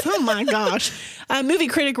 Davis. Oh my gosh. Movie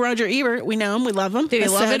critic Roger Ebert, we know him, we love him. Did he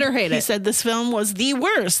love it or hate He it? said this film was the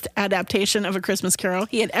worst adaptation of A Christmas Carol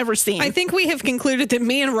he had ever seen. I think we have concluded that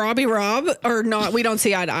me and Robbie Rob are not. We don't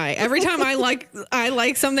see eye to eye. Every time I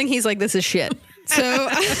like something, he's like, "This is shit." So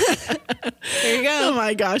there you go. Oh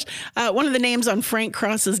my gosh. One of the names on Frank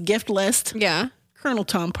Cross's gift list, Yeah. Colonel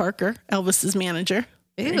Tom Parker, Elvis's manager.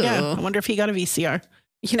 There you go. Ew. I wonder if he got a VCR.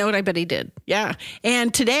 You know what? I bet he did. Yeah.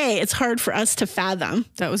 And today it's hard for us to fathom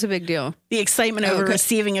That was a big deal. the excitement over Okay.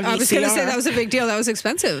 receiving a VCR. I was going to say that was a big deal. That was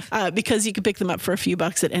expensive. Because you could pick them up for a few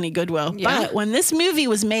bucks at any Goodwill. Yeah. But when this movie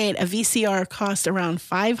was made, a VCR cost around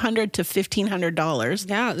 $500 to $1,500.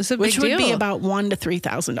 Yeah, this is a big Which would be deal. about $1,000 to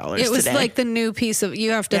 $3,000 It was today. like the new piece of,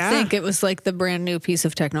 you have to Yeah. think it was like the brand new piece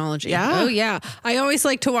of technology. Yeah. Oh, yeah. I always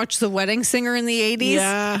like to watch The Wedding Singer in the 80s.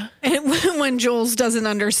 Yeah. And when Jules doesn't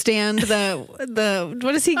understand the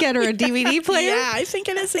what does he get her, a DVD player? Yeah, I think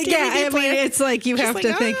it is a DVD Yeah, I player. mean, it's like you She's have like,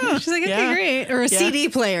 to think. "Oh." She's like, okay, Yeah. great. Or a Yeah. CD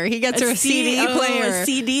player. He gets her a CD player. A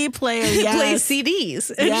CD player, Plays yes.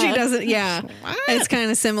 CDs. And Yeah. she doesn't, yeah. What? It's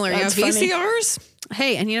kind of similar. That's yeah, funny. VCRs.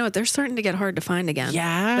 Hey, and you know what? They're starting to get hard to find again.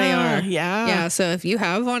 Yeah, they are. Yeah. Yeah. So if you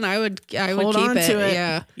have one, I would Hold keep on it. to it.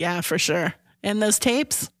 Yeah. Yeah, for sure. And those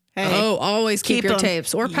tapes? Hey, Oh, always keep your them.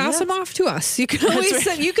 tapes or pass them off to us. You can always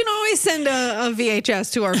send a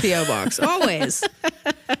VHS to our PO box. Always.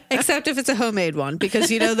 Except if it's a homemade one, because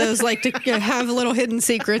those like to have little hidden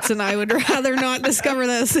secrets, and I would rather not discover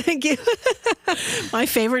those. Thank you. My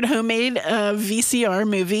favorite homemade VCR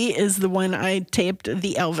movie is the one I taped,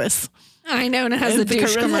 the Elvis. I know, and it has the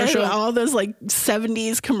douche commercial. All those like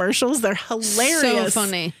 70s commercials, they're hilarious. So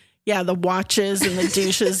funny. Yeah, the watches and the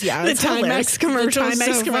douches. Yeah, the Timex commercial. The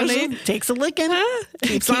Timex so commercial funny. Takes a licking.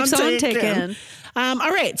 Keeps on taking. All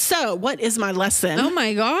right. So, what is my lesson? Oh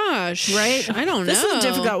my gosh! Right? I don't know. This is a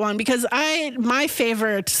difficult one because my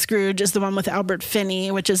favorite Scrooge is the one with Albert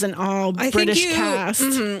Finney, which is an all British cast.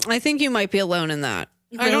 I think you might be alone in that.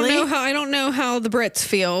 Really? I don't know how the Brits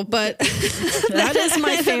feel, but that is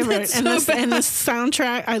my favorite. And the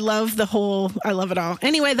soundtrack, I love it all.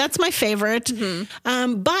 Anyway, that's my favorite.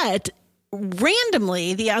 But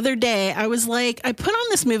randomly the other day, I was like, I put on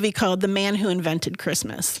this movie called The Man Who Invented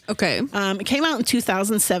Christmas. Okay. It came out in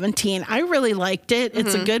 2017. I really liked it.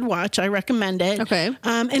 It's a good watch. I recommend it. Okay.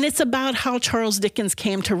 And it's about how Charles Dickens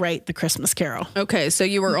came to write The Christmas Carol. Okay. So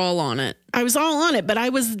you were all on it. I was all on it, but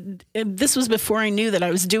this was before I knew that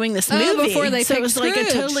I was doing this movie. Before they so it was like a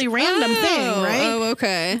totally random thing, right? Oh,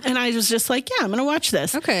 okay. And I was just like, yeah, I'm going to watch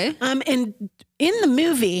this. Okay. And in the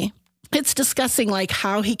movie, it's discussing like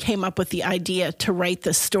how he came up with the idea to write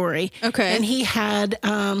this story. Okay. And he had,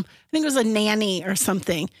 I think it was a nanny or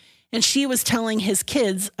something. And she was telling his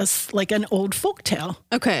kids like an old folk tale.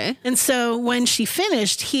 Okay. And so when she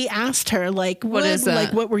finished, he asked her, like, what is that?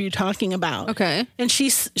 Like, what were you talking about? Okay. And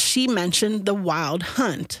she mentioned the Wild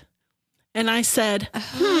Hunt. And I said,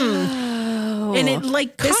 And it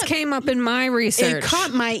like this came up in my research. It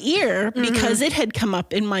caught my ear because it had come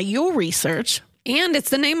up in my Yule research. And it's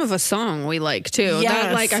the name of a song we like too. Yes.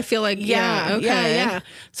 That, like, I feel like, okay. Yeah.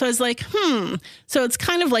 So I was like, So it's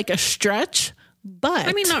kind of like a stretch, but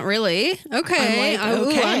I mean, not really. Okay. I'm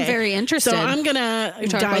like, I'm very interested. So I'm going to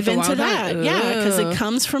dive into that. Yeah, because it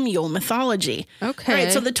comes from Yule mythology. Okay. All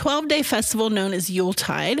right. So the 12-day festival known as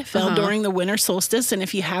Yuletide fell during the winter solstice. And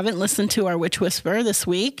if you haven't listened to our Witch Whisperer this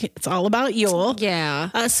week, it's all about Yule.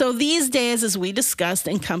 Yeah. So these days, as we discussed,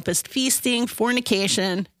 encompassed feasting,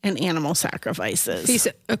 fornication, and animal sacrifices.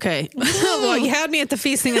 Okay. Well, you had me at the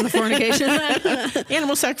feasting and the fornication.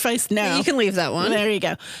 Animal sacrifice, no. You can leave that one. There you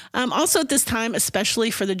go. Also at this time, especially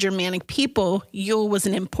for the Germanic people, Yule was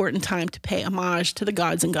an important time to pay homage to the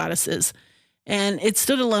gods and goddesses. And it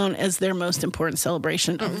stood alone as their most important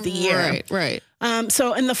celebration of the year. Right. And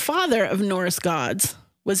the father of Norse gods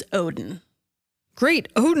was Odin. Great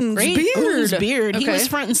Odin's beard. Okay. He was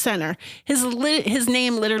front and center. His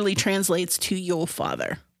name literally translates to Yule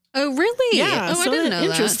Father. Oh, really? Yeah. Oh, so I didn't know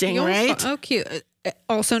interesting, that. right? Oh, cute.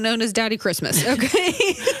 Also known as Daddy Christmas. Okay.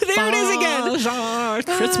 There it is again.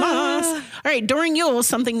 Christmas. All right. During Yule,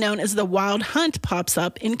 something known as the Wild Hunt pops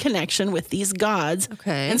up in connection with these gods.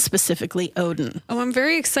 Okay. And specifically Odin. Oh, I'm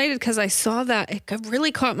very excited because I saw that. It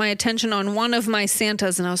really caught my attention on one of my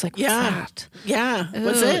Santas, and I was like, what's that? Yeah.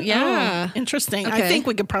 Was Ooh, it? Yeah. Oh, interesting. Okay. I think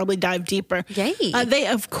we could probably dive deeper. Yay. They,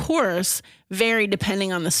 of course, vary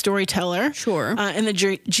depending on the storyteller. Sure. And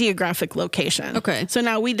the geographic location. Okay. So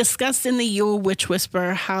now we discussed in the Yule Witch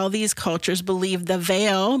Whisperer how these cultures believed the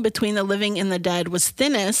veil between the living and the dead was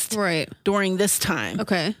thinnest during this time.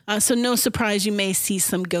 Okay. So no surprise you may see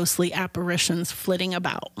some ghostly apparitions flitting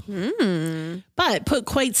about. But put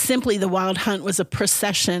quite simply, the Wild Hunt was a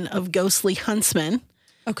procession of ghostly huntsmen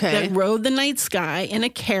that rode the night sky in a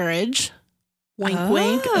carriage. Wink,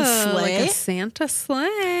 wink, a sleigh. Like a Santa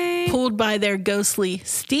sleigh. Pulled by their ghostly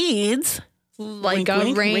steeds. Like wink, a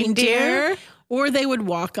wink, reindeer. Or they would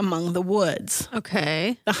walk among the woods.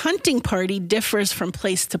 Okay. The hunting party differs from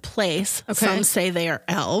place to place. Okay. Some say they are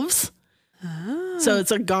elves. So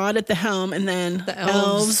it's a god at the helm, and then The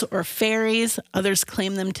elves or fairies. Others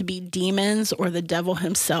claim them to be demons or the devil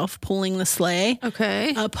himself pulling the sleigh.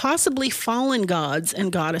 Okay. Possibly fallen gods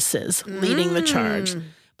and goddesses leading the charge.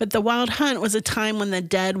 But the Wild Hunt was a time when the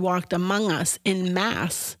dead walked among us in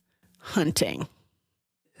mass hunting.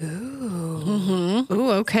 Ooh,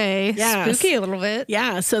 okay. Yes. Spooky a little bit.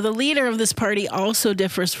 Yeah, so the leader of this party also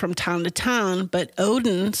differs from town to town, but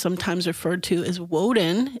Odin, sometimes referred to as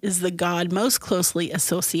Woden, is the god most closely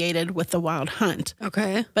associated with the Wild Hunt.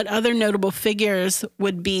 Okay. But other notable figures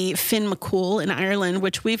would be Finn McCool in Ireland,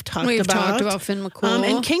 which we've talked about. We've talked about Finn McCool.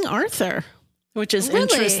 And King Arthur, which is Really?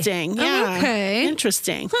 interesting. Yeah, okay.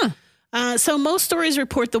 interesting. So most stories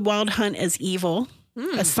report the Wild Hunt as evil.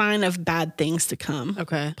 a sign of bad things to come.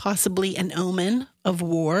 Okay. Possibly an omen of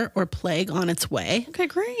war or plague on its way. Okay,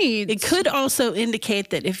 great. It could also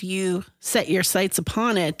indicate that if you set your sights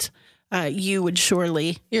upon it, you would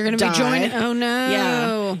surely You're going to be joining. Oh, no.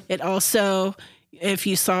 Yeah. It also, if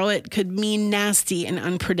you saw it, could mean nasty and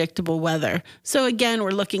unpredictable weather. So again,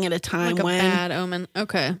 we're looking at a time Like a when bad omen.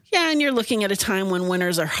 Okay. yeah, and you're looking at a time when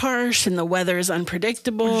winters are harsh and the weather is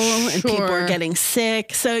unpredictable and people are getting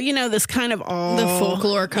sick. So, this kind of all The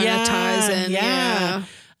folklore kind of ties in. Yeah.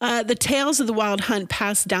 The tales of the Wild Hunt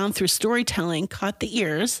passed down through storytelling caught the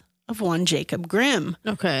ears of one Jacob Grimm,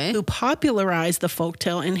 Okay. who popularized the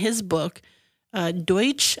folktale in his book,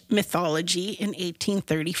 Deutsche Mythology in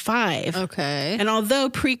 1835. Okay. And although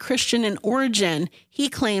pre-Christian in origin, he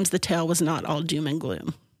claims the tale was not all doom and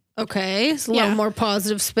gloom. Okay. It's a little more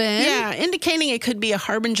positive spin. Yeah, indicating it could be a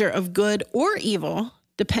harbinger of good or evil,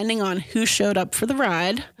 depending on who showed up for the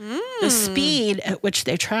ride, the speed at which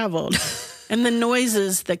they traveled, and the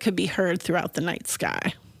noises that could be heard throughout the night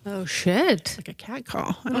sky. Oh, shit. Like a cat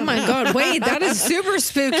call. Oh, my God. Wait, that is super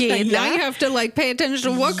spooky. Now Yeah. you have to, pay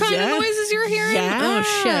attention to what kind of noises you're hearing. Yeah.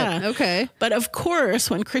 Oh, shit. Okay. But of course,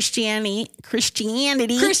 when Christianity.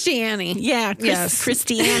 Yeah, Yes.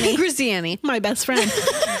 Christianity. Christianity. My best friend.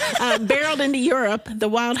 Barreled into Europe, the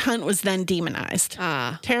Wild Hunt was then demonized.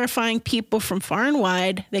 Terrifying people from far and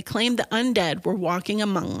wide, they claimed the undead were walking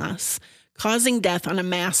among us, causing death on a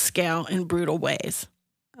mass scale in brutal ways.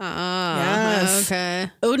 Yes. Okay.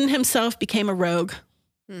 Odin himself became a rogue,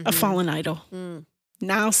 a fallen idol,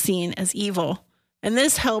 now seen as evil. And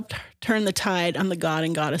this helped turn the tide on the god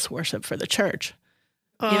and goddess worship for the church.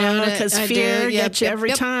 Because fear gets you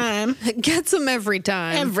every time. It gets them every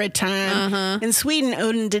time. Every time. In Sweden,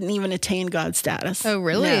 Odin didn't even attain god status. Oh,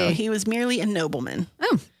 really? No, he was merely a nobleman.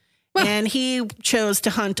 Oh. Well. And he chose to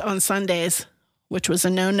hunt on Sundays, which was a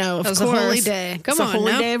no-no, of course. That was a holy day. Come on, It's a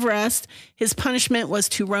holy now. day of rest. His punishment was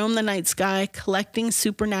to roam the night sky, collecting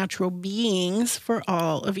supernatural beings for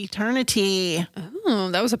all of eternity. Oh,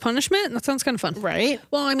 that was a punishment? That sounds kind of fun. Right?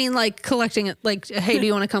 Well, I mean, collecting it, hey, do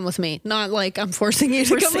you want to come with me? Not like I'm forcing you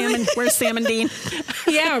to come with me. Where's Sam and Dean?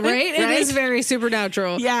 Yeah, right? It Right? is very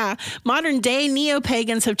supernatural. Yeah. Modern day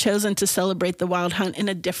neo-pagans have chosen to celebrate the Wild Hunt in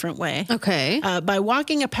a different way. Okay. By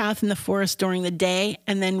walking a path in the forest during the day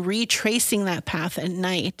and then retracing that path at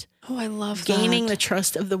night, Oh, I love gaining the that.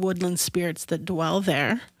 trust of the woodland spirits that dwell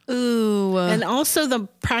there. Ooh. And also the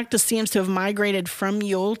practice seems to have migrated from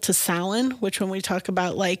Yule to Samhain, which when we talk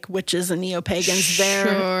about witches and neo-pagans,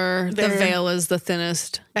 sure. The veil is the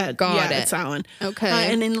thinnest. Got yeah, it. at Samhain.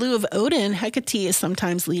 Okay. And in lieu of Odin, Hecate is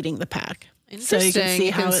sometimes leading the pack. So you can Interesting. see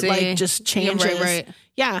You how can it see. just changes. Yeah, right.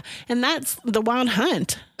 Yeah, and that's the Wild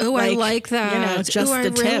Hunt. Oh, I like that. Just I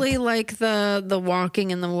the tip. really like the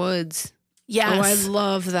walking in the woods. Yes. Oh, I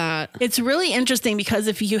love that. It's really interesting because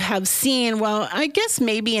if you have seen, well, I guess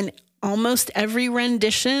maybe in almost every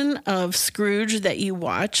rendition of Scrooge that you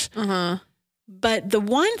watch, but the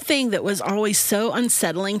one thing that was always so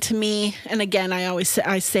unsettling to me, and again, I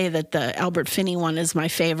say that the Albert Finney one is my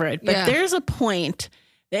favorite, but there's a point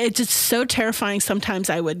that it's just so terrifying. Sometimes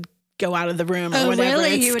I would go out of the room or whatever.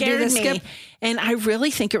 Really? It You would do scared the me. skip? And I really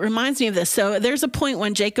think it reminds me of this. So there's a point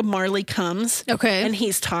when Jacob Marley comes and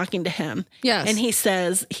he's talking to him. Yes. And he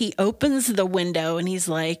says, he opens the window and he's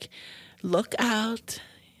like, look out,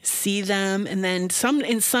 see them. And then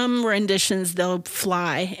in some renditions, they'll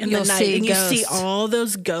fly in the night. And you see all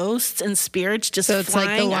those ghosts and spirits just flying. So it's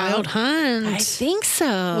like the Wild Hunt. I think so.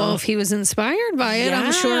 Well, if he was inspired by it,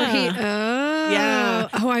 I'm sure he. Yeah.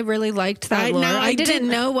 Oh, I really liked that. Laura. I didn't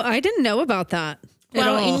know about that.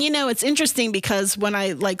 Well, and it's interesting because when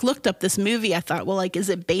I looked up this movie, I thought, well, is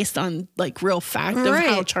it based on real fact of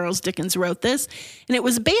how Charles Dickens wrote this? And it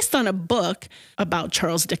was based on a book about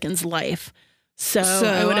Charles Dickens' life. So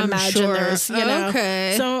I would imagine there's,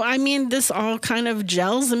 Okay. So, I mean, this all kind of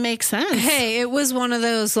gels and makes sense. Hey, it was one of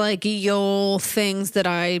those Yule things that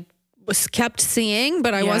I was kept seeing,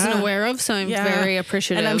 but I wasn't aware of. So I'm very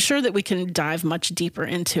appreciative. And I'm sure that we can dive much deeper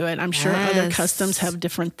into it. I'm sure other customs have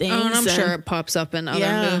different things. Oh, and I'm sure it pops up in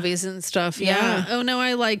other movies and stuff. Yeah. Oh, no,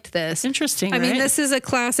 I liked this. Interesting. I mean, this is a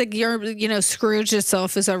classic. Scrooge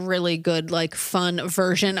itself is a really good, fun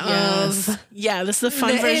version of. Yeah, this is a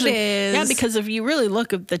fun version. It is. Yeah, because if you really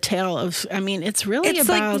look at the tale of, it's really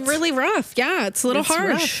about. really rough. Yeah, it's a little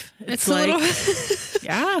harsh. Rough. It's a little.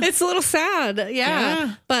 Yeah. It's a little sad.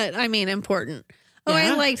 Yeah. But I mean, important. Oh,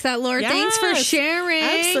 I liked that, Laura. Thanks for sharing.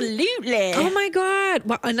 Absolutely. Oh my God.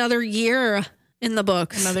 Well, another year in the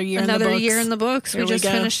books. Another year in the books. We just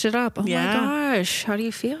finished it up. Oh my gosh. How do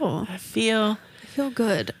you feel? I feel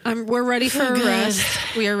good. We're ready for a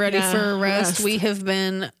rest. We are ready for a rest. We have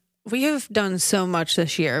been we have done so much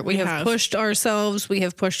this year. We have pushed ourselves. We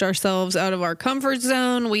have pushed ourselves out of our comfort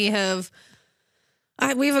zone. We've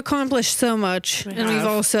accomplished so much, and we've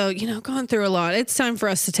also, gone through a lot. It's time for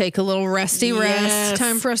us to take a little resty rest.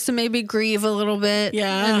 Time for us to maybe grieve a little bit,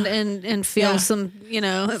 and feel some,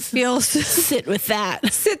 sit with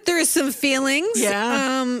that, sit through some feelings.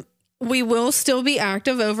 Yeah. We will still be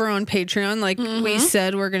active over on Patreon. Like we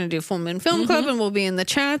said, we're going to do Full Moon Film Club, and we'll be in the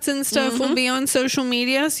chats and stuff. We'll be on social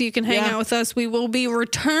media, so you can hang out with us. We will be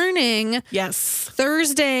returning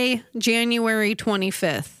Thursday, January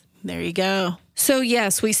 25th. There you go. So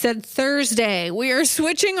yes, we said Thursday. We are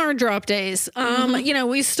switching our drop days.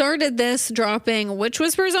 We started this dropping Witch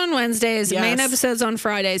Whispers on Wednesdays, main episodes on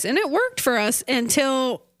Fridays, and it worked for us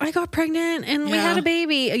until I got pregnant and we had a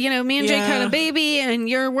baby. Me and Jake had a baby, and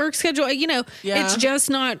your work schedule. It's just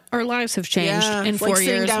not. Our lives have changed in 4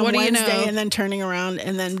 years. What do Wednesday you know? And then turning around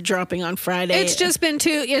and then dropping on Friday. It's just been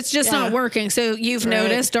it's just not working. So you've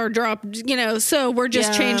noticed our drop. So we're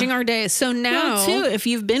just changing our days. So now, too, if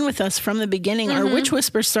you've been with us from the beginning, our Witch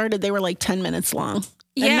Whispers started. They were like 10 minutes long.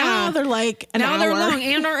 And now they're like an hour. Now they're long,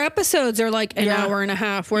 and our episodes are like an hour and a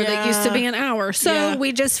half, where they used to be an hour. So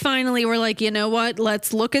we just finally were like, you know what?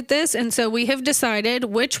 Let's look at this. And so we have decided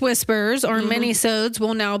Witch Whispers, our mini-sodes,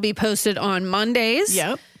 will now be posted on Mondays.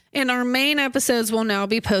 Yep. And our main episodes will now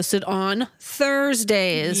be posted on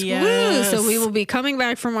Thursdays. Yes. Woo! So we will be coming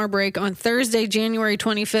back from our break on Thursday, January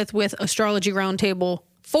 25th with Astrology Roundtable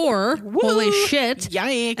 4. Woo. Holy shit.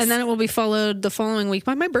 Yikes. And then it will be followed the following week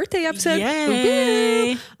by my birthday episode.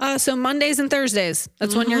 Yay. So Mondays and Thursdays.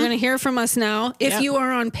 That's when you're going to hear from us now. If you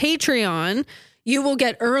are on Patreon, you will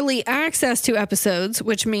get early access to episodes,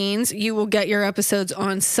 which means you will get your episodes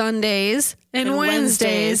on Sundays and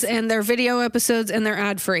Wednesdays, and they're video episodes, and they're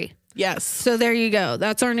ad-free. Yes. So there you go.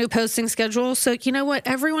 That's our new posting schedule. So you know what?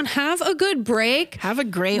 Everyone have a good break. Have a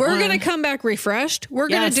great one. We're going to come back refreshed. We're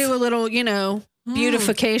going to do a little,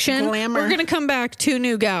 beautification. Glamour. We're going to come back 2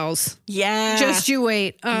 new gals. Yeah. Just you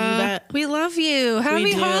wait. We love you.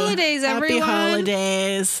 Happy holidays, everyone. Happy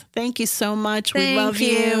holidays. Thank you so much. We love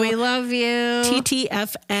you. We love you.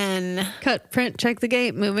 TTFN. Cut, print, check the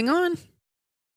gate. Moving on.